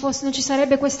non ci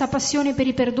sarebbe questa passione per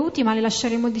i perduti, ma li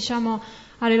lasceremo,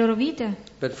 alle loro vite.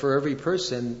 But for every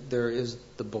person there is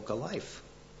the book of life.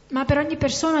 Ma per ogni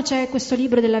persona c'è questo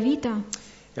libro della vita.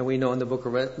 And we know in the book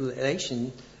of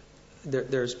Revelation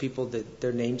there's people that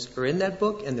their names are in that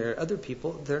book and there are other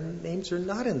people their names are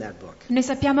not in that book. Noi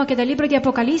sappiamo che dal libro di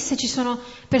Apocalisse ci sono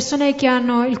persone che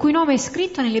hanno il cui nome è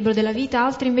scritto nel libro della vita,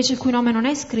 altri invece il cui nome non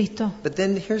è scritto. But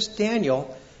then here's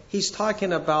Daniel. He's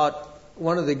talking about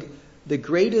one of the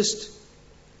greatest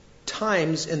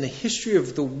times in the history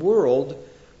of the world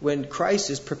when Christ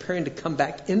is preparing to come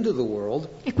back into the world.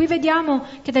 E qui vediamo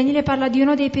che Daniele parla di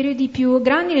uno dei periodi più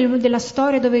grandi della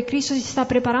storia dove Cristo si sta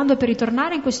preparando per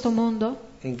ritornare in questo mondo.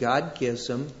 And God gives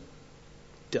them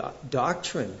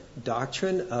doctrine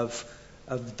of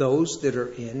those that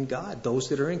are in God, those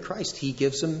that are in Christ. He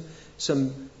gives them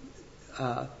some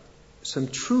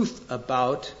truth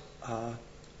about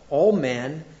all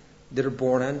men that are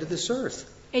born unto this earth.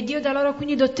 E Dio dà loro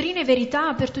quindi dottrine e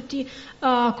verità per tutti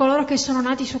coloro che sono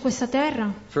nati su questa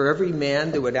terra. For every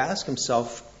man that would ask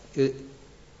himself, is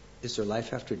there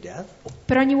life after death?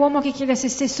 Per ogni uomo che chiede a se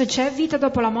stesso, c'è vita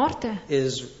dopo la morte?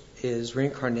 Is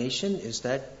reincarnation, is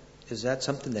that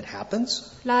something that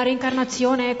happens? La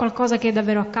reincarnazione è qualcosa che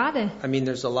davvero accade? I mean,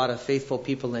 there's a lot of faithful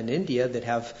people in India that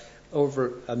have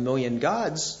over 1 million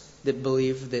gods that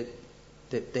believe that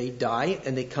they die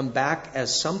and they come back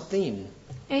as something.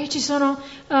 E ci sono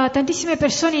tantissime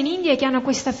persone in India che hanno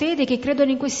questa fede, che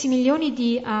credono in questi milioni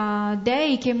di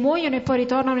dei che muoiono e poi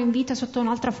ritornano in vita sotto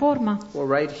un'altra forma. Well,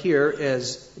 right here,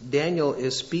 as Daniel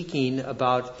is speaking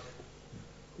about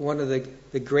one of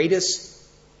the greatest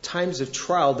times of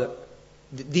trial,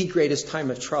 the greatest time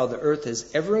of trial the earth has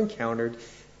ever encountered,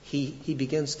 he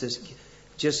begins to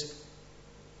just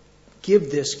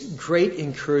give this great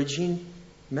encouraging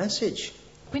message.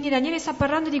 Quindi Daniele sta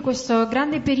parlando di questo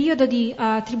grande periodo di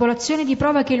tribolazione, di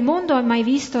prova che il mondo ha mai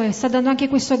visto, e sta dando anche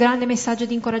questo grande messaggio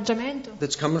di incoraggiamento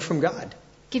That's coming from God.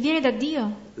 che viene da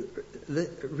Dio.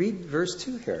 Read verse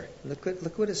 2 here.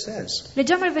 Look what it says.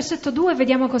 Leggiamo il versetto 2 e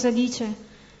vediamo cosa dice.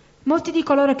 Molti di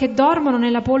coloro che dormono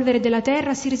nella polvere della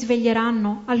terra si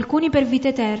risveglieranno, alcuni per vita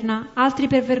eterna, altri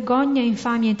per vergogna e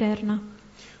infamia eterna.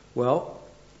 Well,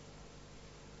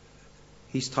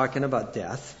 he's talking about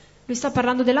death. Lui sta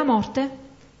parlando della morte.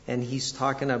 And he's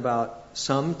talking about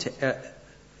some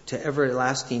to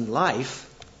everlasting life.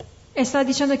 E sta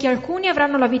dicendo che alcuni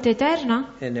avranno la vita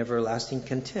eterna. And everlasting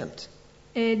contempt.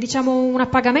 Diciamo un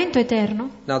appagamento eterno.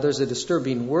 Now there's a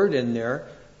disturbing word in there.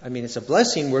 I mean, it's a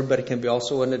blessing word, but it can be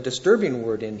also a disturbing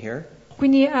word in here.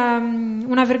 Quindi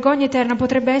una vergogna eterna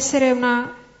potrebbe essere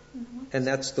una... And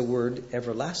that's the word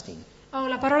everlasting.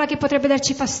 La parola che potrebbe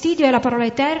darci fastidio è la parola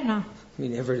eterna. I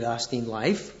mean, everlasting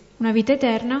life. Una vita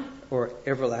eterna. Or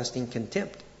everlasting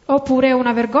contempt. Oppure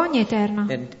una vergogna eterna.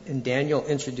 And Daniel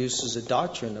introduces a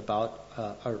doctrine about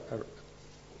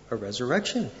a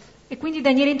resurrection. E quindi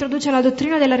Daniele introduce la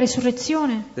dottrina della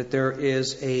resurrezione. That there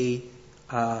is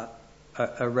a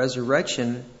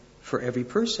resurrection for every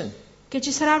person. Che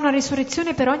ci sarà una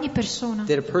risurrezione per ogni persona.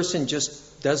 That a person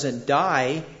just doesn't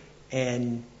die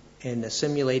and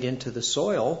assimilate into the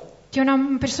soil. Che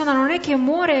una persona non è che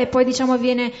muore e poi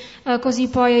viene così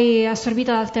poi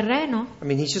assorbita dal terreno. I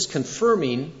mean, he's just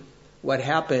confirming what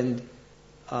happened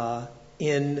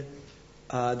in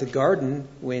the garden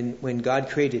when God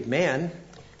created man.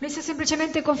 Lui sta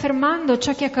semplicemente confermando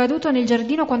ciò che è accaduto nel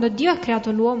giardino quando Dio ha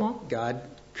creato l'uomo. God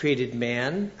created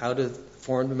man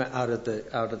formed him out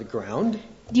of the ground.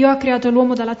 Dio ha creato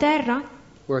l'uomo dalla terra.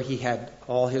 Where he had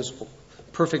all his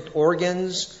perfect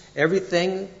organs,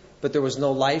 everything, but there was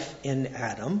no life in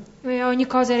Adam. Ogni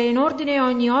cosa era in ordine,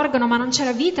 ogni organo, ma non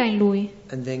c'era vita in lui.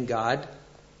 And then God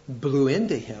blew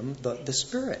into him the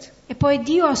Spirit E poi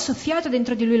Dio ha soffiato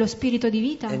dentro di lui lo spirito di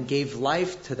vita and gave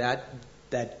life to that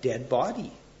dead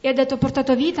body. e ha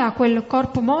portato vita a quel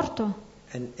corpo morto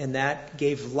And that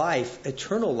gave life,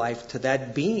 eternal life, to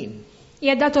that being. e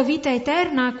ha dato vita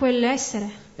eterna a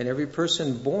quell'essere. And every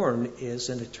person born is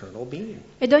an eternal being.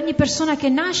 Ed ogni persona che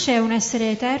nasce è un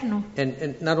essere eterno.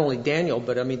 And not only Daniel,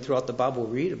 but I mean throughout the Bible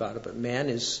we read about it, but man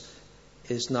is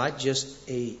not just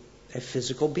a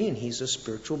physical being, he's a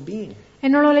spiritual being. E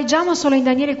non lo leggiamo solo in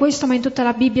Daniele questo, ma in tutta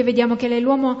la Bibbia vediamo che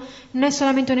l'uomo non è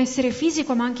solamente un essere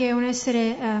fisico, ma anche un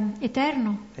essere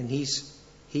eterno. And he's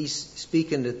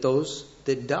speaking to those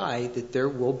that die that there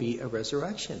will be a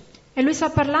resurrection. E lui sta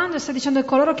parlando e sta dicendo che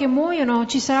coloro che muoiono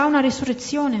ci sarà una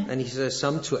risurrezione. And he says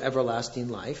some to everlasting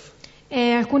life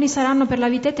E alcuni saranno per la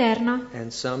vita eterna,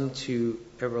 and some to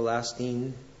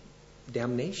everlasting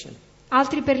damnation.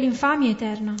 altri per l'infamia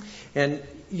eterna. And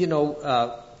you know,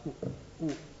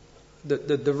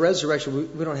 the resurrection,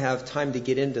 we don't have time to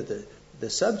get into the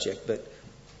subject, but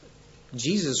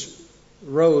Jesus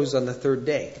rose on the third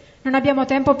day. Non abbiamo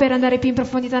tempo per andare più in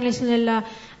profondità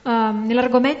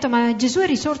nell'argomento, ma Gesù è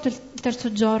risorto il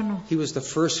terzo giorno. He was the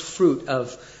first fruit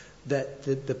of the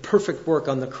perfect work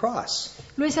on the cross.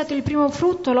 Lui è stato il primo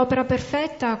frutto, l'opera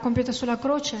perfetta compiuta sulla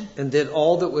croce. And then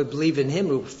all that would believe in him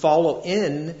would follow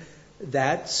in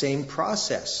that same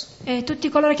process. E tutti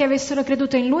coloro che avessero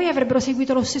creduto in lui avrebbero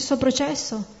seguito lo stesso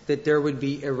processo, That there would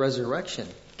be a resurrection.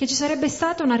 che ci sarebbe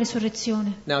stata una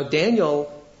risurrezione. Now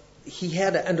Daniel, he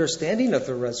had an understanding of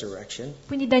the resurrection,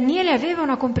 Quindi Daniele aveva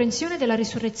una comprensione della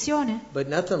risurrezione, but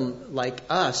nothing like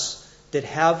us that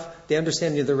have the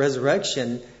understanding of the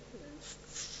resurrection.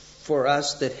 For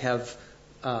us that have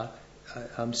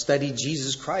studied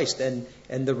Jesus Christ and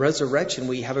the resurrection,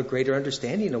 we have a greater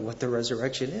understanding of what the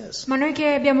resurrection is. ma noi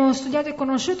che abbiamo studiato e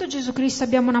conosciuto Gesù Cristo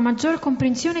abbiamo una maggior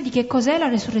comprensione di che cos'è la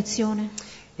risurrezione.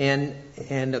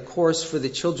 And of course, for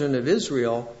the children of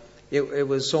Israel, it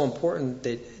was so important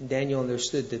that Daniel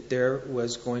understood that there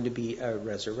was going to be a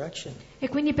resurrection. E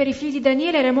quindi per i figli di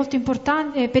Daniele era molto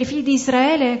importante, per i figli di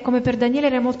Israele come per Daniele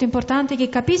era molto importante che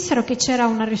capissero che c'era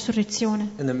una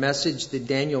risurrezione. And the message that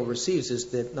Daniel receives is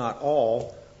that not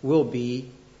all will be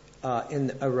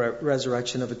in a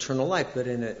resurrection of eternal life, but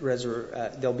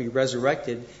they'll be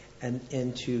resurrected and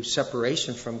into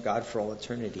separation from God for all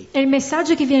eternity. E il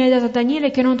messaggio che viene dato a Daniele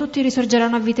è che non tutti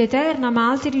risorgeranno a vita eterna, ma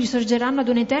altri risorgeranno ad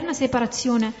un'eterna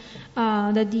separazione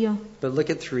da Dio. But look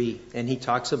at 3, and he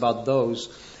talks about those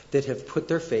that have put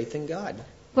their faith in God.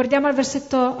 Guardiamo al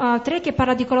versetto 3 che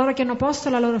parla di coloro che hanno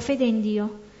posto la loro fede in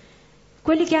Dio.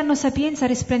 Quelli che hanno sapienza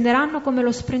risplenderanno come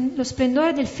lo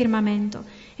splendore del firmamento,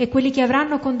 e quelli che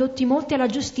avranno condotti molti alla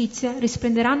giustizia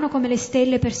risplenderanno come le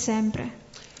stelle per sempre.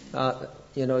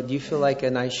 Do you feel like a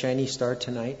nice shiny star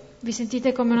tonight? Vi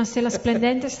sentite come una stella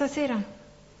splendente stasera?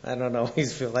 I don't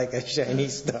always feel like a shiny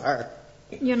star.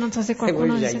 Io non so se I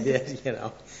qualcuno wish si I did,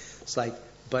 It's like,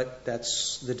 but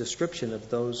that's the description of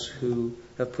those who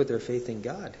have put their faith in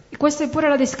God. E questa è pure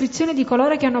la descrizione di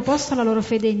coloro che hanno posto la loro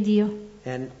fede in Dio.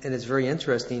 And it's very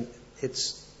interesting.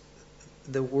 It's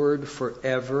the word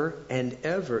forever and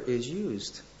ever is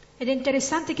used. Ed è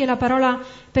interessante che la parola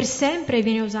per sempre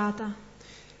viene usata.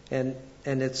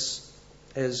 And it's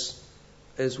as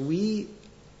we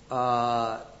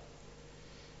are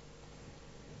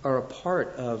a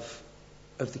part of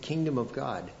the kingdom of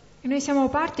God. E noi siamo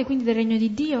parte quindi del regno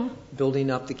di Dio. Building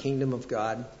up the kingdom of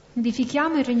God.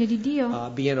 Edifichiamo il regno di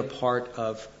Dio. Being a part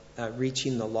of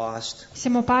reaching the lost.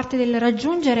 Siamo parte del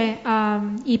raggiungere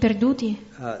i perduti.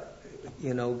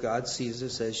 God sees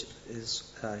us as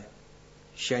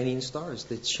shining stars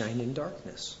that shine in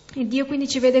darkness. E Dio quindi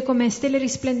ci vede come stelle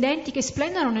risplendenti che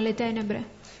splendono nelle tenebre.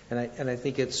 And I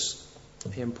think it's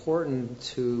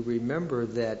important to remember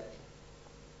that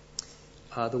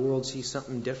the world sees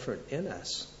something different in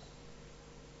us.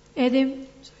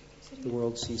 The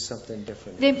world sees something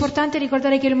different. Ed è importante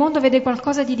ricordare che il mondo vede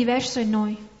qualcosa di diverso in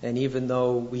noi. And even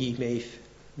though we may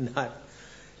not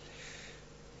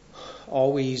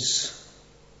always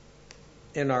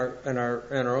in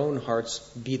our own hearts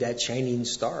be that shining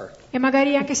star. E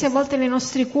magari anche se a volte nei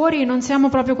nostri cuori non siamo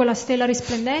proprio quella stella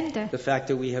risplendente. The fact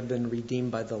that we have been redeemed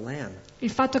by the Lamb. Il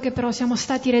fatto che però siamo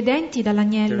stati redenti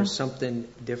dall'agnello. There's something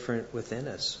different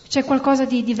within us. C'è qualcosa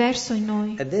di diverso in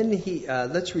noi. And then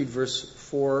let's read verse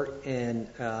 4 and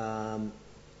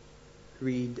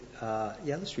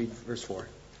let's read verse 4.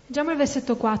 Leggiamo il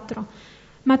versetto 4.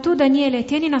 Ma tu, Daniele,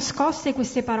 tieni nascoste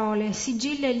queste parole,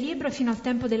 sigilla il libro fino al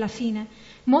tempo della fine.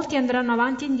 Molti andranno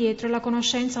avanti e indietro e la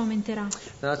conoscenza aumenterà.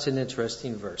 That's an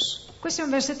interesting verse. Questo è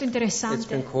un versetto It's been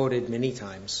interessante. quoted many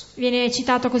times. Viene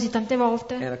citato così tante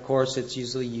volte. And of course, it's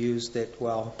usually used that,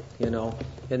 well, in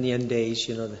the end days,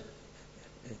 the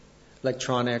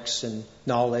electronics and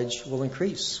knowledge will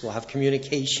increase. We'll have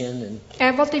communication and E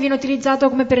a volte viene utilizzato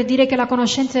come per dire che la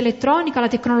conoscenza elettronica, la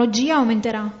tecnologia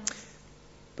aumenterà.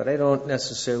 but I don't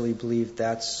necessarily believe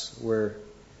that's where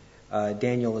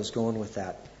Daniel is going with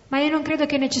that. Ma io non credo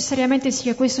che necessariamente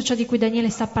sia questo ciò di cui Daniele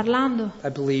sta parlando. I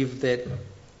believe that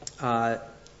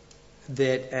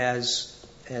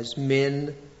as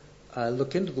men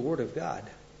look into the Word of God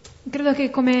Credo che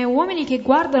come uomini che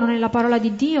guardano nella parola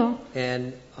di Dio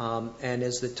and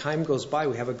as the time goes by,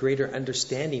 we have a greater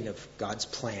understanding of God's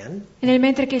plan. e nel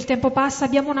mentre che il tempo passa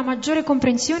abbiamo una maggiore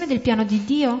comprensione del piano di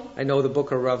Dio. I know the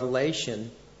book of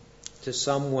Revelation, to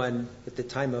someone at the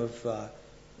time of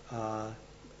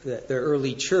the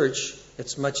early church,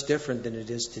 it's much different than it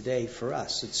is today for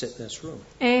us that sit in this room.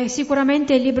 E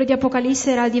sicuramente il libro di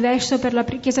Apocalisse era diverso per la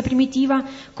Chiesa primitiva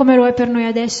come lo è per noi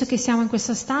adesso che siamo in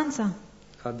questa stanza.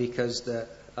 Because the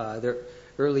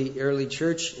early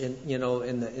church in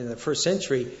the first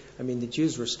century, I mean, the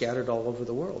Jews were scattered all over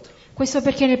the world. Questo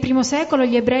perché nel primo secolo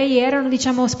gli ebrei erano,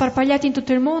 sparpagliati in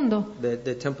tutto il mondo.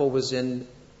 The temple was in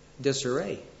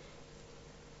disarray.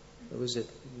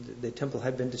 The temple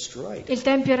had been destroyed. Il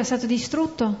tempio era stato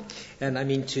distrutto. And I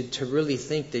mean, to really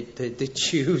think that the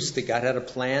Jews, that God had a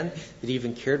plan, that He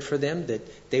even cared for them, that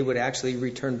they would actually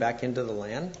return back into the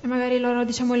land. E magari loro,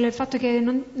 il fatto che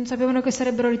non sapevano che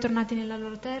sarebbero ritornati nella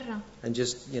loro terra. And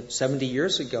just 70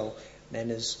 years ago,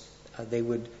 and as they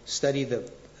would study the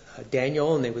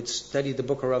Daniel and they would study the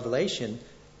book of Revelation,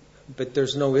 but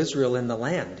there's no Israel in the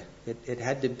land. It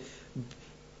had to.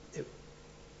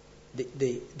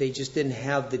 They just didn't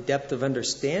have the depth of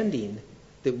understanding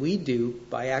that we do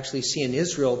by actually seeing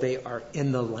Israel. They are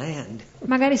in the land.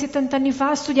 Magari 70 anni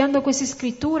fa, studiando queste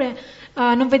scritture,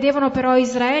 non vedevano però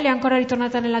Israele ancora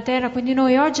ritornata nella terra, quindi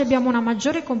noi oggi abbiamo una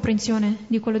maggiore comprensione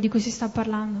di quello di cui si sta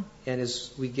parlando. And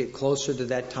as we get closer to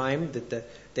that time that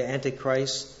the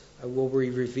Antichrist will be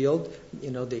revealed,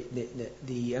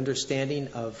 the understanding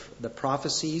of the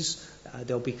prophecies,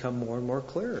 they'll become more and more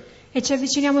clear. E ci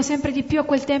avviciniamo sempre di più a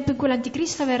quel tempo in cui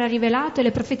l'Anticristo verrà rivelato e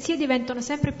le profezie diventano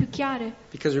sempre più chiare.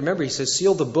 Because remember, he says,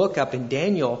 seal the book up in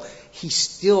Daniel. He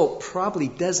still probably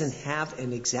doesn't have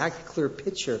an exact clear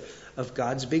picture of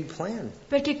God's big plan.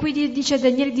 Perché qui dice a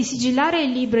Daniele di sigillare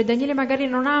il libro e Daniele magari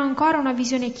non ha ancora una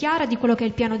visione chiara di quello che è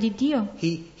il piano di Dio.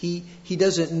 He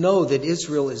doesn't know that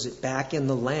Israel is back in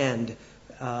the land,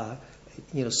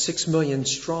 6 million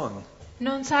strong.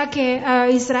 Non sa che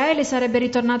Israele sarebbe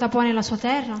ritornata poi nella sua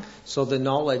terra. So the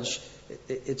knowledge,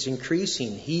 it's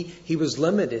increasing. He was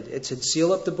limited. It said, seal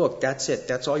up the book. That's it.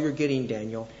 That's all you're getting,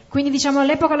 Daniel. Quindi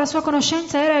all'epoca la sua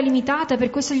conoscenza era limitata,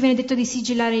 per questo gli viene detto di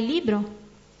sigillare il libro.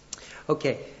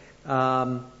 Okay,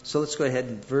 so let's go ahead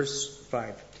in verse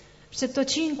 5. Versetto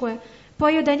 5.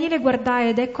 Poi io Daniele guardai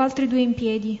ed ecco altri due in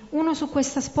piedi, uno su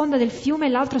questa sponda del fiume e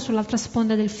l'altro sull'altra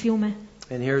sponda del fiume.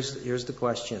 And here's the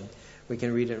question. We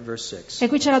can read it in verse 6. E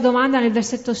qui c'è la domanda nel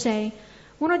versetto 6.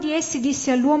 Uno di essi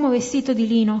disse all'uomo vestito di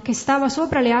lino che stava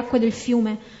sopra le acque del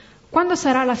fiume: quando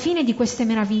sarà la fine di queste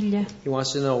meraviglie? He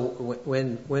wants to know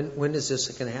when is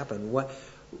this going to happen?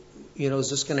 Is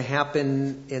this going to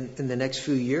happen in the next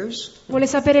few years? Vuole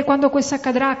sapere quando questo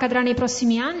accadrà nei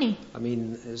prossimi anni? I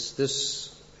mean, is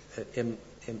this am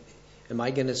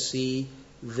I going to see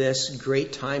this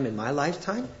great time in my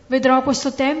lifetime? Vedrò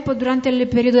questo tempo durante il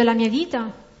periodo della mia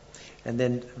vita? And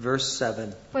then verse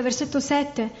 7. Poi versetto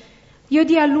 7. Io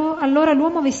udii allora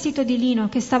l'uomo vestito di lino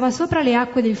che stava sopra le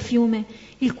acque del fiume,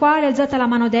 il quale, alzata la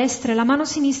mano destra e la mano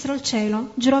sinistra al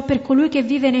cielo, giurò per colui che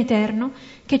vive in eterno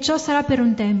che ciò sarà per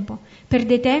un tempo, per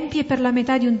dei tempi e per la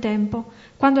metà di un tempo,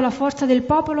 quando la forza del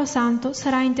popolo santo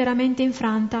sarà interamente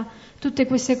infranta. Tutte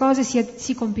queste cose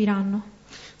si compiranno.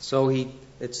 So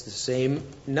it's the same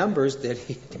numbers that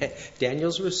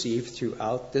Daniel's received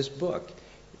throughout this book.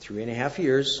 3.5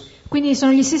 years. Quindi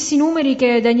sono gli stessi numeri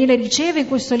che Daniele riceve in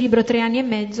questo libro, 3 anni e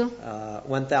mezzo.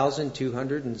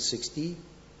 1,260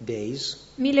 days.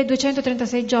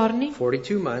 1236 giorni.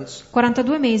 42 months.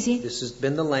 42 mesi. This has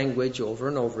been the language over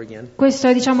and over again. Questo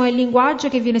è, il linguaggio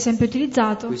che viene sempre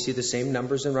utilizzato. We see the same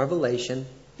numbers in Revelation.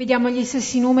 Vediamo gli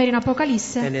stessi numeri in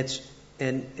Apocalisse.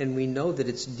 And we know that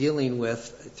it's dealing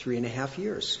with 3.5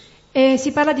 years. E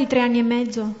si parla di 3 anni e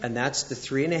mezzo. And that's the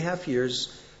 3.5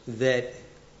 years that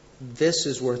this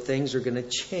is where things are going to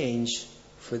change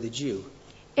for the Jew.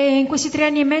 E in questi 3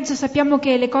 anni e mezzo sappiamo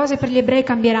che le cose per gli ebrei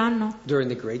cambieranno during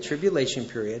the Great Tribulation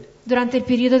period. durante il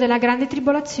periodo della grande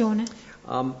tribolazione.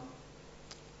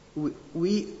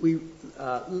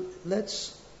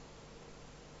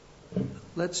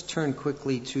 Let's turn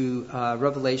quickly to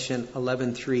Revelation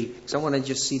 11:3, because I want to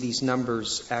just see these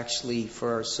numbers actually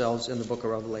for ourselves in the book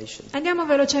of Revelation, Andiamo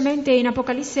velocemente in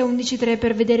Apocalisse 11:3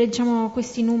 per vedere,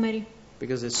 questi numeri.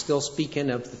 because it's still speaking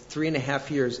of the 3.5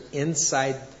 years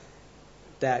inside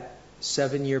that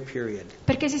 7-year period,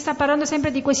 Perché si sta parlando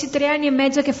sempre di questi 3 anni e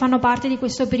mezzo che fanno parte di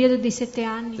questo periodo dei 7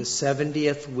 anni. the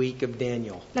 70th week of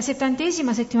Daniel, La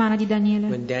 70ª settimana di Daniele.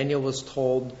 when Daniel was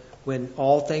told when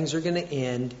all things are going to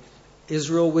end,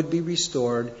 Israel would be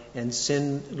restored and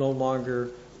sin no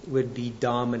longer would be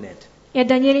dominant. E a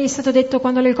Daniele gli è stato detto,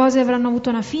 quando le cose avranno avuto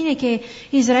una fine, che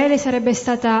Israele sarebbe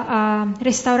stata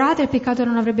restaurata e il peccato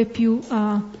non avrebbe più,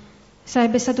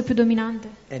 sarebbe stato più dominante.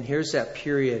 And here's that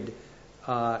period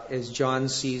as John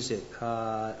sees it,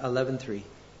 11:3.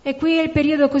 E qui è il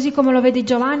periodo così come lo vede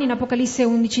Giovanni in Apocalisse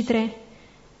 11:3.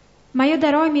 Ma io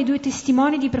darò ai miei 2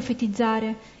 testimoni di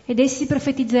profetizzare, ed essi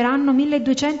profetizzeranno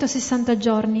 1260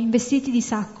 giorni, vestiti di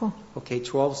sacco. Okay,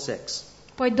 12:6.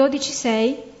 Poi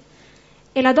 12:6.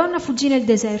 E la donna fuggì nel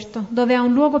deserto, dove ha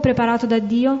un luogo preparato da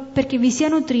Dio, perché vi sia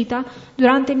nutrita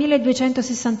durante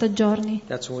 1260 giorni.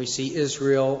 That's when we see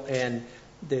Israel, and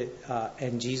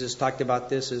Jesus talked about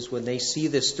this, is when they see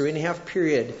this 3.5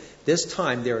 period, this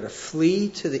time they're to flee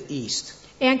to the east.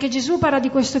 E anche Gesù parla di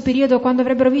questo periodo, quando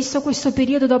avrebbero visto questo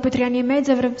periodo dopo 3 anni e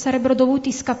mezzo sarebbero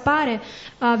dovuti scappare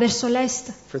verso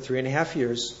l'est For 3.5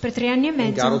 years, per 3 anni e and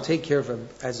God will mezzo. take care of them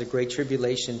as the Great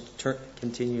Tribulation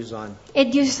continues on. E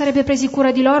Dio si sarebbe presi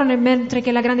cura di loro mentre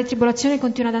che la grande tribolazione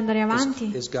continua ad andare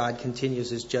avanti, As God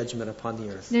continues His judgment upon the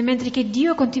earth. nel mentre che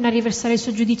Dio continua a riversare il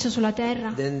suo giudizio sulla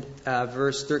terra. Then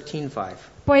verse 13:5.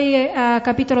 Poi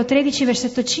capitolo 13,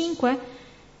 versetto 5,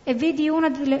 e vedi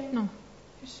una delle... no,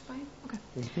 verse 5?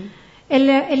 Ok.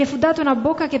 E le fu data una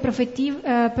bocca che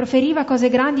proferiva cose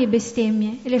grandi e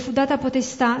bestemmie, e le fu data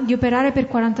potestà di operare per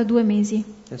 42 mesi.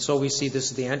 And so we see this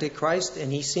is the Antichrist,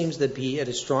 and he seems to be at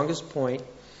his strongest point,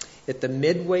 at the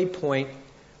midway point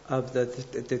of the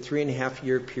 3.5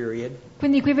 year period.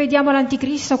 Quindi qui vediamo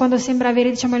l'Anticristo quando sembra avere,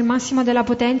 il massimo della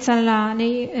potenza alla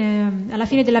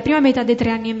fine della prima metà dei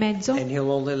 3 anni e mezzo, And he'll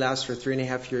only last for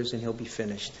 3.5 years and he'll be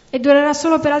finished. e durerà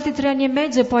solo per altri 3 anni e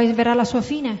mezzo e poi verrà la sua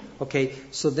fine. Okay,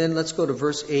 so then let's go to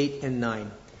verse 8 and 9.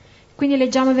 Quindi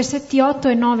leggiamo i versetti 8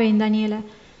 e 9 in Daniele.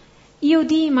 Io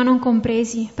udii ma non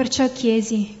compresi, perciò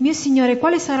chiesi, mio Signore,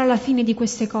 quale sarà la fine di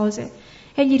queste cose?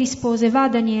 Egli rispose, va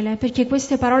Daniele, perché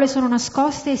queste parole sono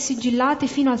nascoste e sigillate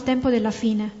fino al tempo della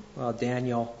fine. Well,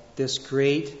 Daniel, this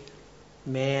great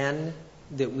man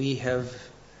that we have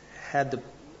had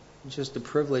just the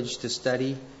privilege to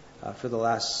study for the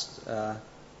last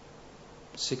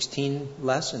 16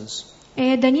 lessons.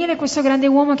 E Daniele è questo grande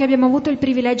uomo che abbiamo avuto il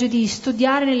privilegio di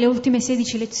studiare nelle ultime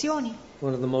 16 lezioni.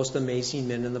 One of the most amazing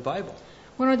men in the Bible.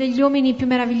 Uno degli uomini più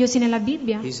meravigliosi nella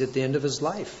Bibbia. He's at the end of his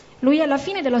life. Lui è alla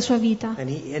fine della sua vita. And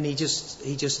he just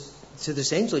to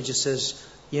this angel he just says,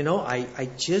 you know, I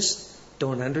just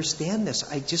don't understand this.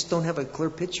 I just don't have a clear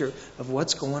picture of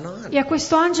what's going on. E a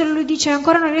questo angelo lui dice,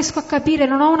 ancora non riesco a capire,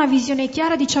 non ho una visione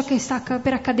chiara di ciò che sta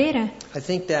per accadere. I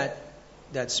think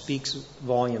that speaks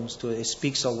volumes to it. It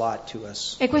speaks a lot to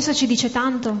us. E questo ci dice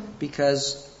tanto.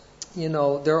 Because, you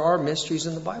know, there are mysteries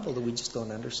in the Bible that we just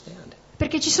don't understand.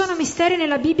 Perché ci sono misteri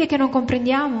nella Bibbia che non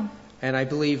comprendiamo. And I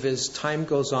believe as time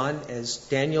goes on, as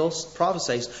Daniel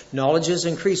prophesies, knowledge is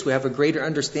increased. We have a greater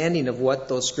understanding of what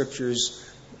those scriptures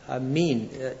mean,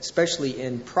 especially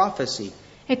in prophecy.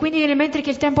 E quindi mentre che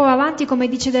il tempo va avanti, come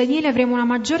dice Daniele, avremo una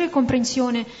maggiore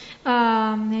comprensione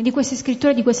di queste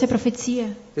scritture, di queste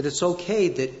profezie. That it's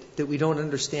okay that we don't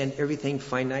understand everything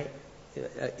finite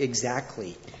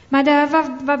exactly. Ma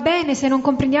va bene se non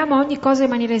comprendiamo ogni cosa in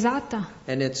maniera esatta.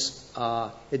 And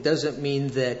it doesn't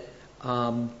mean that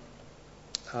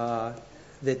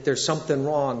that there's something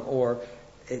wrong, or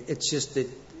it's just that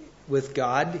with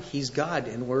God, He's God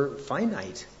and we're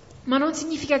finite. Ma non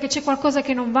significa che c'è qualcosa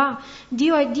che non va.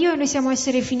 Dio è Dio e noi siamo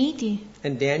esseri finiti.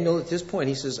 And Daniel at this point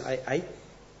he says, I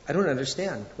don't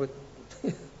understand what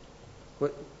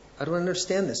I don't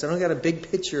understand this. I don't got a big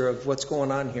picture of what's going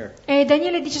on here. E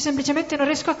Daniele dice semplicemente non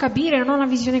riesco a capire, non ho una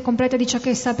visione completa di ciò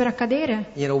che sta per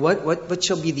accadere. You know, what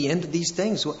shall be the end of these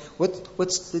things?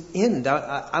 What's the end?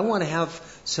 I want to have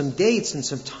some dates and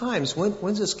some times.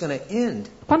 When's this going to end?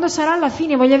 Quando sarà la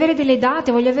fine? Voglio avere delle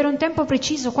date, voglio avere un tempo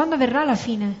preciso. Quando verrà la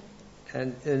fine?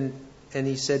 And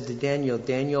he said to Daniel,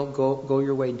 go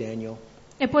your way, Daniel.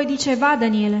 E poi dice, va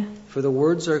Daniele, For the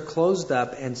words are closed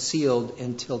up and sealed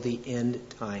until the end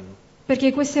time.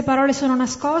 perché queste parole sono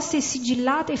nascoste e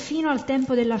sigillate fino al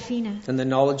tempo della fine. And the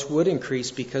knowledge would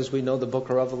increase because we know the book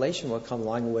of Revelation will come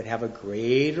along and would have a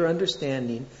greater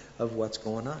understanding of what's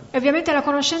going on. E ovviamente la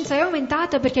conoscenza è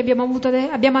aumentata perché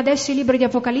abbiamo adesso il libro di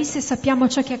Apocalisse e sappiamo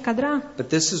ciò che accadrà. But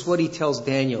this is what he tells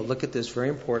Daniel. Look at this, very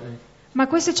important. Ma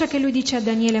questo è ciò che lui dice a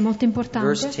Daniele, molto importante.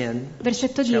 Verse 10,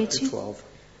 Versetto chapter 10, 12.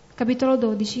 capitolo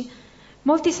 12.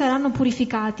 Molti saranno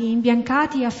purificati,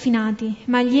 imbiancati e affinati,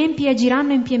 ma gli empi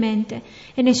agiranno empiemente,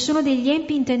 e nessuno degli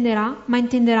empi intenderà, ma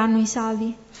intenderanno i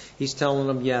salvi. He's telling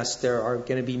them, yes, there are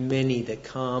going to be many that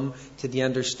come to the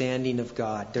understanding of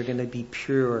God. They're going to be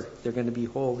pure. They're going to be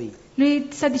holy. Lui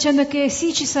sta dicendo che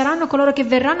sì, ci saranno coloro che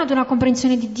verranno ad una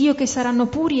comprensione di Dio, che saranno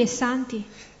puri e santi.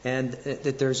 And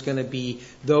that there's going to be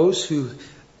those who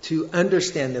to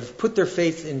understand, that have put their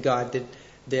faith in God,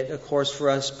 that of course for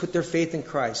us, put their faith in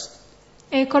Christ.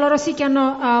 E coloro sì che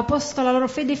hanno posto la loro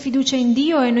fede e fiducia in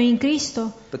Dio e noi in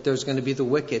Cristo. But there's going to be the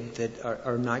wicked that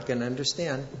are not going to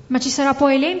understand. Ma ci sarà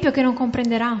poi l'empio che non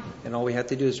comprenderà. And all we have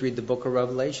to do is read the book of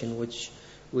Revelation, which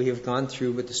we have gone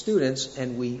through with the students,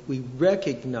 and we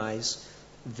recognize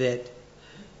that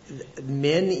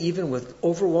men, even with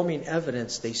overwhelming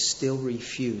evidence, they still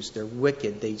refuse. They're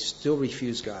wicked. They still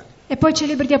refuse God. E poi c'è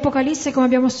il libro di Apocalisse, come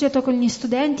abbiamo studiato con gli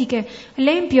studenti, che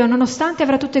l'empio, nonostante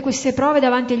avrà tutte queste prove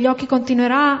davanti agli occhi,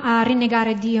 continuerà a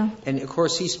rinnegare Dio. And of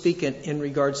course, he's speaking in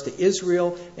regards to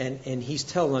Israel, and he's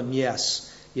telling them, yes,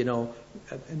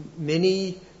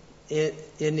 many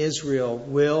in Israel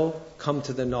will come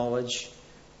to the knowledge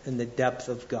and the depth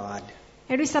of God.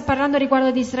 E lui sta parlando riguardo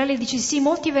ad Israele e dice sì,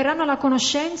 molti verranno alla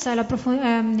conoscenza e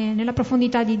nella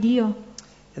profondità di Dio.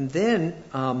 And then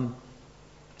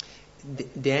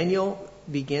Daniel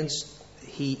begins.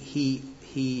 He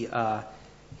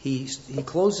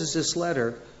closes this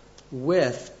letter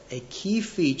with a key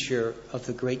feature of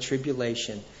the Great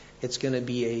Tribulation. It's going to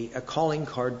be a calling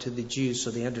card to the Jews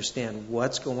so they understand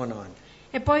what's going on.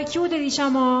 E poi chiude,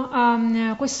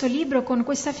 questo libro con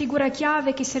questa figura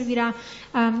chiave che servirà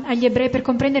agli ebrei per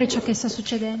comprendere ciò che sta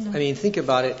succedendo. I mean, think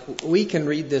about it. We can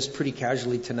read this pretty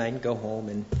casually tonight, go home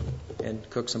and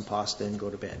cook some pasta and go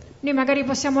to bed. Noi magari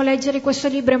possiamo leggere questo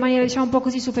libro in maniera un po'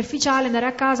 così superficiale, andare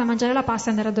a casa, mangiare la pasta e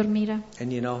andare a dormire.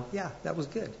 And yeah, that was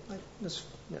good.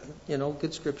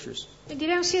 Good scriptures. E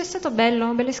direi sì, è stato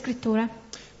bello, belle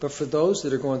scritture. But for those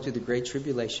that are going through the Great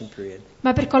Tribulation period,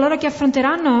 ma per coloro che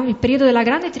affronteranno il periodo della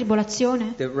grande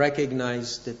tribolazione, that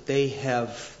recognize that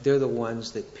they're the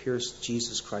ones that pierced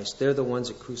Jesus Christ. They're the ones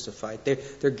that crucified.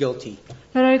 They're guilty.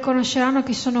 Loro riconosceranno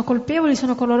che sono colpevoli,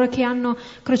 sono coloro che hanno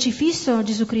crocifisso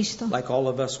Gesù Cristo. Like all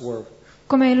of us were.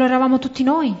 Come lo eravamo tutti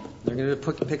noi. They're going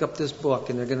to pick up this book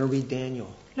and they're going to read Daniel.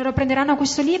 Loro prenderanno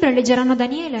questo libro e leggeranno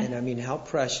Daniele. And I mean, how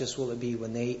precious will it be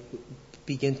when they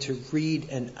begin to read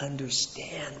and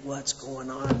understand what's going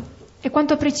on. E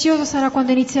quanto prezioso sarà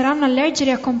quando inizieranno a leggere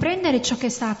e a comprendere ciò che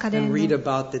sta And accadendo. read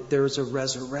about that there's a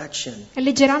resurrection. E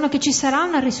leggeranno che ci sarà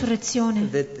una risurrezione.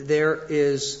 That there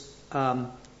is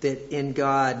that in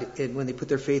God, when they put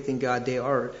their faith in God, they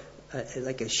are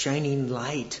like a shining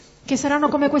light. Che saranno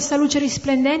come questa luce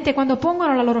risplendente quando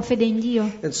pongono la loro fede in Dio.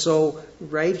 And so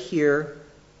right here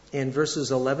in verses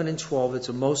 11 and 12, it's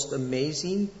a most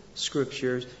amazing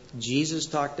scriptures. Jesus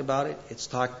talked about it. It's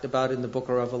talked about in the book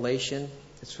of Revelation.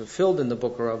 It's fulfilled in the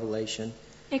book of Revelation.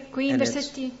 E qui in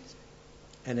versetti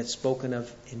And it's spoken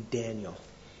of in Daniel.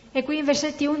 E qui in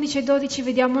versetti 11 e 12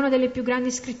 vediamo una delle più grandi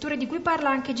scritture di cui parla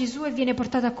anche Gesù e viene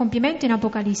portata a compimento in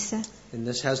Apocalisse. And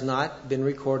this has not been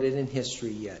recorded in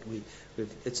history yet.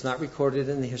 It's not recorded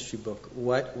in the history book.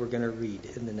 What we're going to read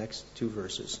in the next two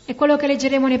verses. E quello che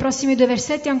leggeremo nei prossimi 2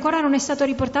 versetti ancora non è stato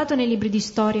riportato nei libri di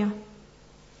storia.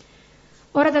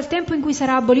 Ora dal tempo in cui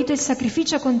sarà abolito il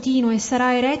sacrificio continuo e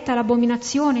sarà eretta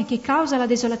l'abominazione che causa la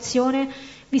desolazione,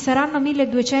 vi saranno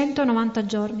 1290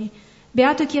 giorni.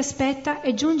 Beato chi aspetta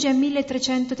e giunge a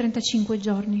 1335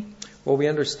 giorni. Well, we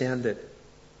understand that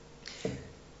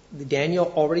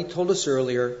Daniel already told us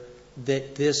earlier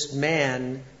that this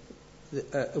man,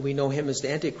 we know him as the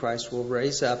Antichrist, will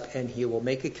raise up and he will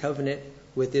make a covenant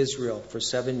with Israel for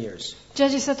 7 years. Già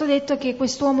ci è stato detto che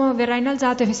quest'uomo verrà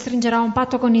innalzato e stringerà un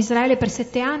patto con Israele per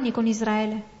 7 anni con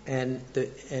Israele. And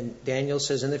Daniel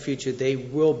says in the future they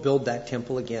will build that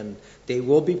temple again. They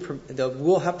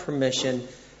will have permission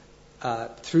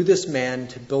through this man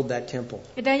to build that temple.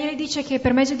 E Daniele dice che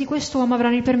per mezzo di quest'uomo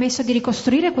avranno il permesso di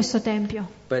ricostruire questo tempio.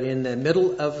 But in the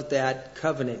middle of that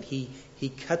covenant, he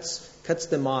cuts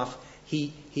them off.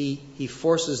 He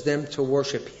forces them to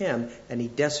worship him, and he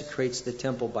desecrates the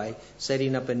temple by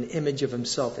setting up an image of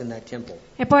himself in that temple.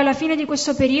 E poi alla fine di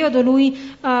questo periodo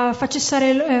lui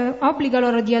obbliga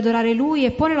loro di adorare lui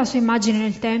e pone la sua immagine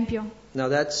nel tempio. Now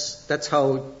that's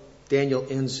how Daniel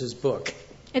ends his book.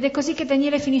 Ed è così che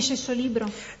Daniele finisce il suo libro.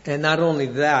 And not only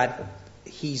that,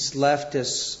 he's left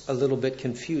us a little bit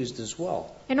confused as well.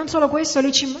 E non solo questo,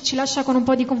 lui ci lascia con un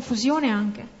po' di confusione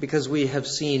anche. Because we have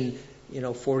seen,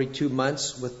 42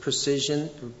 months with precision,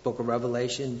 the book of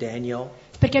Revelation, Daniel.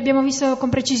 Perché abbiamo visto con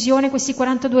precisione questi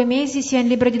 42 mesi sia nel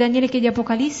libro di Daniele che di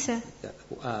Apocalisse.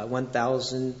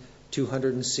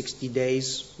 1,260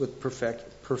 days with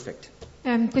perfect.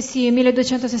 Questi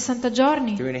 1260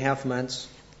 giorni, 3.5 months.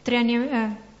 3 anni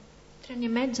e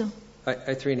mezzo.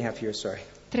 3.5 years, sorry.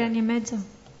 3 anni e mezzo.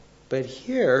 But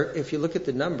here, if you look at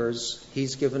the numbers,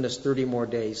 he's given us 30 more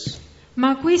days.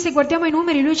 Ma qui se guardiamo i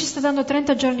numeri lui ci sta dando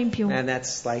 30 giorni in più. And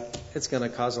that's it's going to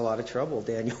cause a lot of trouble,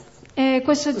 Daniel. E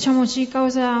questo ci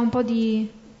causa un po' di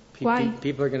guai.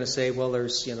 People are going to say, well,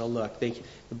 there's, look, the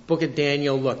book of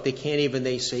Daniel, look, they can't even,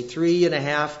 they say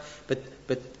 3.5,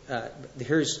 but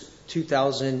here's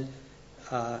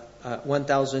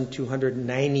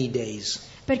 1,290 days.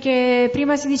 Perché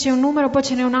prima si dice un numero, poi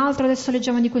ce n'è un altro, adesso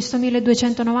leggiamo di questo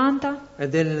 1290.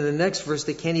 And then in the next verse,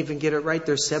 they can't even get it right.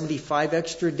 There's 75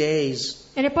 extra days.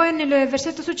 E poi nel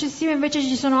versetto successivo invece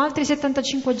ci sono altri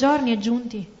 75 giorni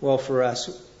aggiunti. Well, for us,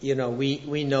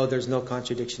 we know there's no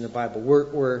contradiction in the Bible.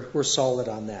 We're solid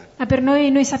on that. Ma per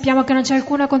noi sappiamo che non c'è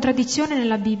alcuna contraddizione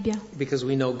nella Bibbia. Because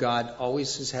we know God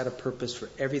always has had a purpose for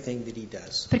everything that He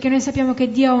does. Perché noi sappiamo che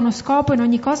Dio ha uno scopo in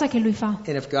ogni cosa che Lui fa.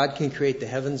 And if God can create the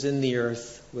heavens and the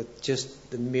earth with just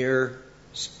the mere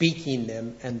speaking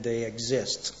them and they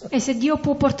exist. E se Dio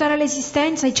può portare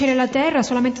all'esistenza i cieli e la terra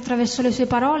solamente attraverso le sue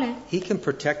parole, He can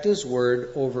protect His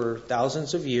word over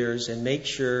thousands of years and make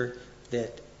sure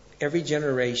that every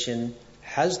generation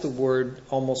has the word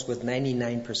almost with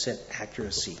 99%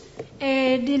 accuracy.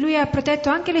 e Lui ha protetto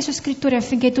anche le sue scritture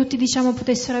affinché tutti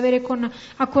potessero avere con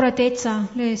accuratezza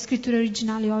le scritture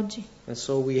originali oggi. And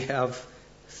so we have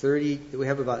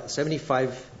about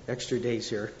 75 extra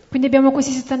days here. Quindi abbiamo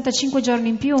questi 75 giorni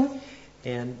in più.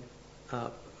 And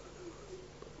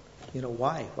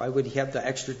why? Why would He have the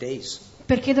extra days?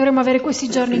 Perché dovremmo avere questi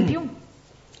giorni in più?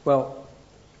 Well,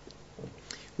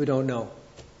 we don't know.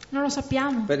 Non lo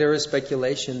sappiamo. But there is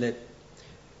speculation that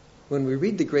when we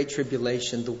read the Great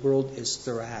Tribulation, the world is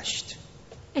thrashed.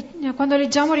 E quando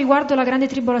leggiamo riguardo la grande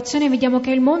tribolazione vediamo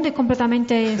che il mondo è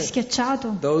completamente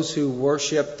schiacciato. Those who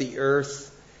worship the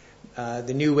earth,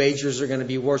 the New Agers are going to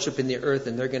be worshiping the earth,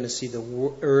 and they're going to see the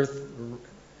earth,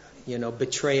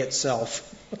 betray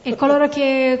itself. E coloro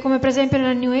che, come per esempio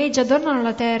nella New Age, adornano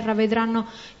la terra, vedranno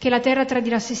che la terra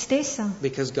tradirà se stessa.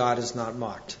 Because God is not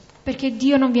mocked. Perché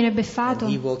Dio non viene beffato.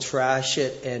 And He will trash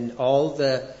it, and all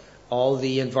the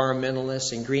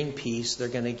environmentalists and Greenpeace, they're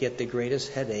going to get the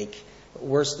greatest headache.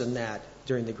 Worse than that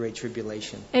during the Great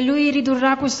Tribulation. E Lui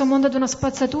ridurrà questo mondo ad una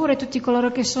spazzatura e tutti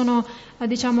coloro che sono,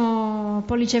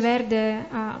 pollice verde,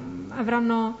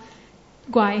 avranno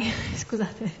guai.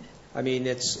 Scusate. I mean,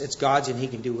 it's God's and He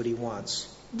can do what He wants.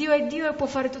 Dio è Dio e può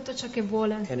fare tutto ciò che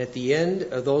vuole. And at the end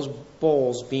of those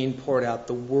bowls being poured out,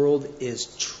 the world is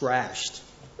trashed.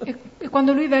 E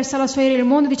quando Lui versa la sua ira, il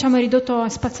mondo è ridotto a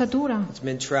spazzatura. It's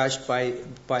been trashed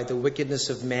by the wickedness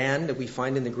of man that we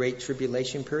find in the Great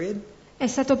Tribulation period. È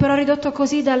stato però ridotto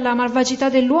così dalla malvagità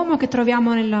dell'uomo che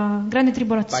troviamo nella grande By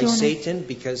tribolazione. Satan,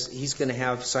 because he's going to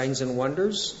have signs and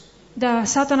wonders. Da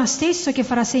Satana stesso che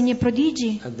farà segni e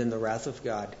prodigi. And then the wrath of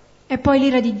God. E poi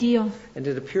l'ira di Dio. And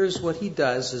it appears what He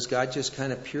does is God just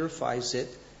kind of purifies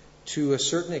it to a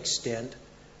certain extent,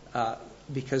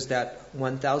 because that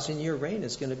 1,000-year reign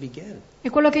is going to begin. E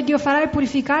quello che Dio farà è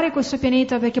purificare questo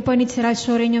pianeta perché poi inizierà il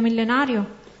suo regno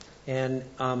millenario. And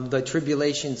the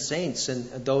tribulation saints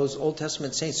and those Old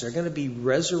Testament saints are going to be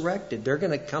resurrected. They're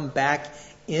going to come back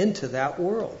into that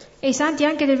world. E i santi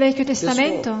anche del Vecchio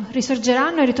Testamento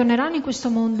risorgeranno e ritorneranno in questo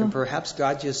mondo. And perhaps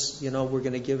God just, we're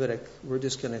going to give it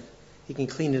He can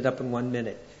clean it up in 1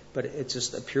 minute. But it's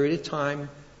just a period of time,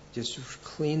 just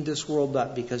clean this world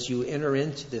up because you enter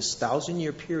into this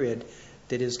 1,000-year period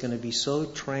that is going to be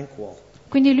so tranquil.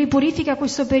 Quindi Lui purifica in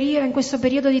questo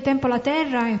periodo di tempo la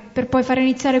terra per poi fare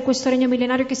iniziare questo regno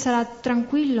millenario che sarà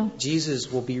tranquillo. Jesus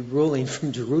will be ruling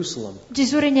from Jerusalem.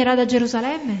 Gesù regnerà da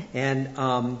Gerusalemme.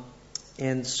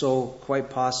 And so quite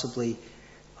possibly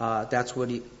that's what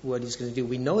He's going to do.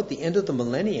 We know at the end of the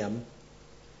millennium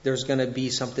there's going to be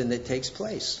something that takes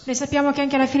place. Noi sappiamo che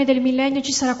anche alla fine del millennio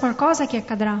ci sarà qualcosa che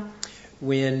accadrà.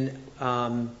 When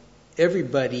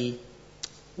everybody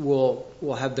will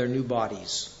have their new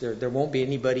bodies. There won't be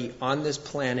anybody on this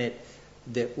planet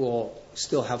that will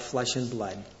still have flesh and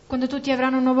blood. Quando tutti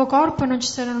avranno un nuovo corpo e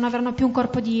non avranno più un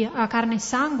corpo di carne e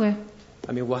sangue.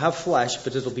 I mean, we'll have flesh,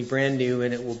 but it'll be brand new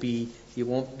and it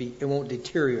won't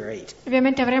deteriorate.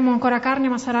 Ovviamente avremo ancora carne,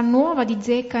 ma sarà nuova di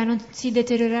zecca e non si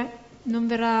deteriorerà, non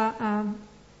verrà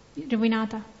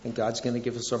rovinata. And God's going to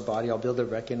give us our body. I'll be able to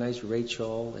recognize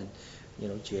Rachel and,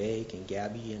 Jake and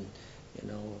Gabby and,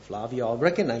 Flavia. I'll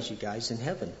recognize you guys in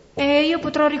heaven. E io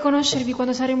potrò riconoscervi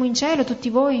quando saremo in cielo, tutti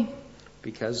voi,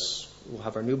 Because we'll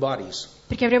have our new bodies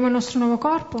perché avremo il nostro nuovo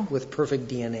corpo, with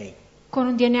perfect DNA. con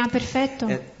un DNA perfetto.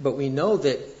 But we know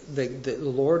that the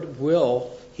Lord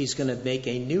He's going to make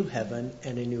a new heaven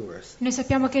and a new earth. Noi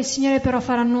sappiamo che il Signore però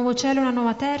farà un nuovo cielo e una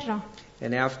nuova terra.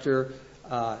 And after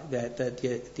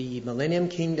the millennium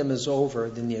kingdom is over,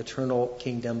 then the eternal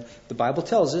kingdom, the Bible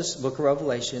tells us, book of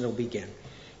Revelation, it'll begin.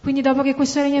 Quindi dopo che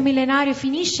questo regno millenario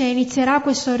finisce, inizierà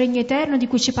questo regno eterno di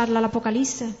cui ci parla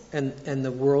l'Apocalisse. And the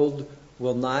world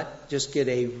will not just get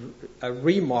a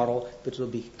remodel, but it'll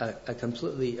be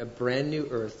a brand new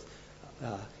earth.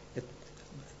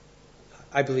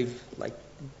 I believe, like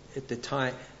at the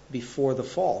time before the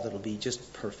fall, it'll be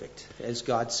just perfect. As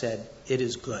God said, it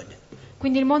is good.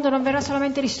 Quindi il mondo non verrà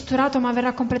solamente ristrutturato, ma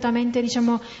verrà completamente,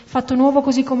 fatto nuovo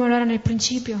così come lo era nel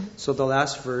principio. So the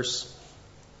last verse.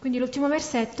 Quindi l'ultimo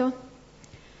versetto.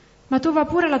 Ma tu va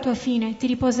pure alla tua fine, ti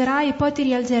riposerai e poi ti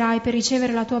rialzerai per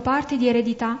ricevere la tua parte di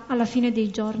eredità alla fine dei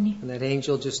giorni. And that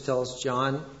angel just tells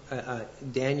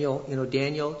Daniel,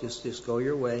 Daniel, just go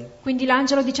your way. Quindi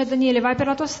l'angelo dice a Daniele, vai per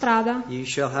la tua strada. You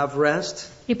shall have rest.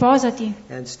 Riposati.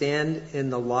 And stand in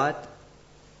the lot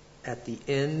at the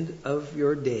end of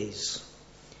your days.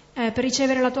 Per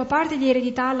ricevere la tua parte di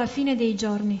eredità alla fine dei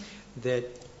giorni. That,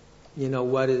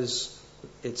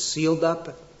 it's sealed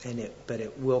up, but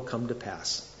it will come to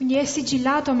pass. Quindi è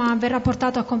sigillato, ma verrà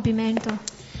portato a compimento.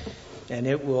 And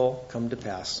it will come to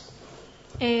pass.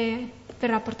 E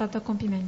verrà portato a compimento.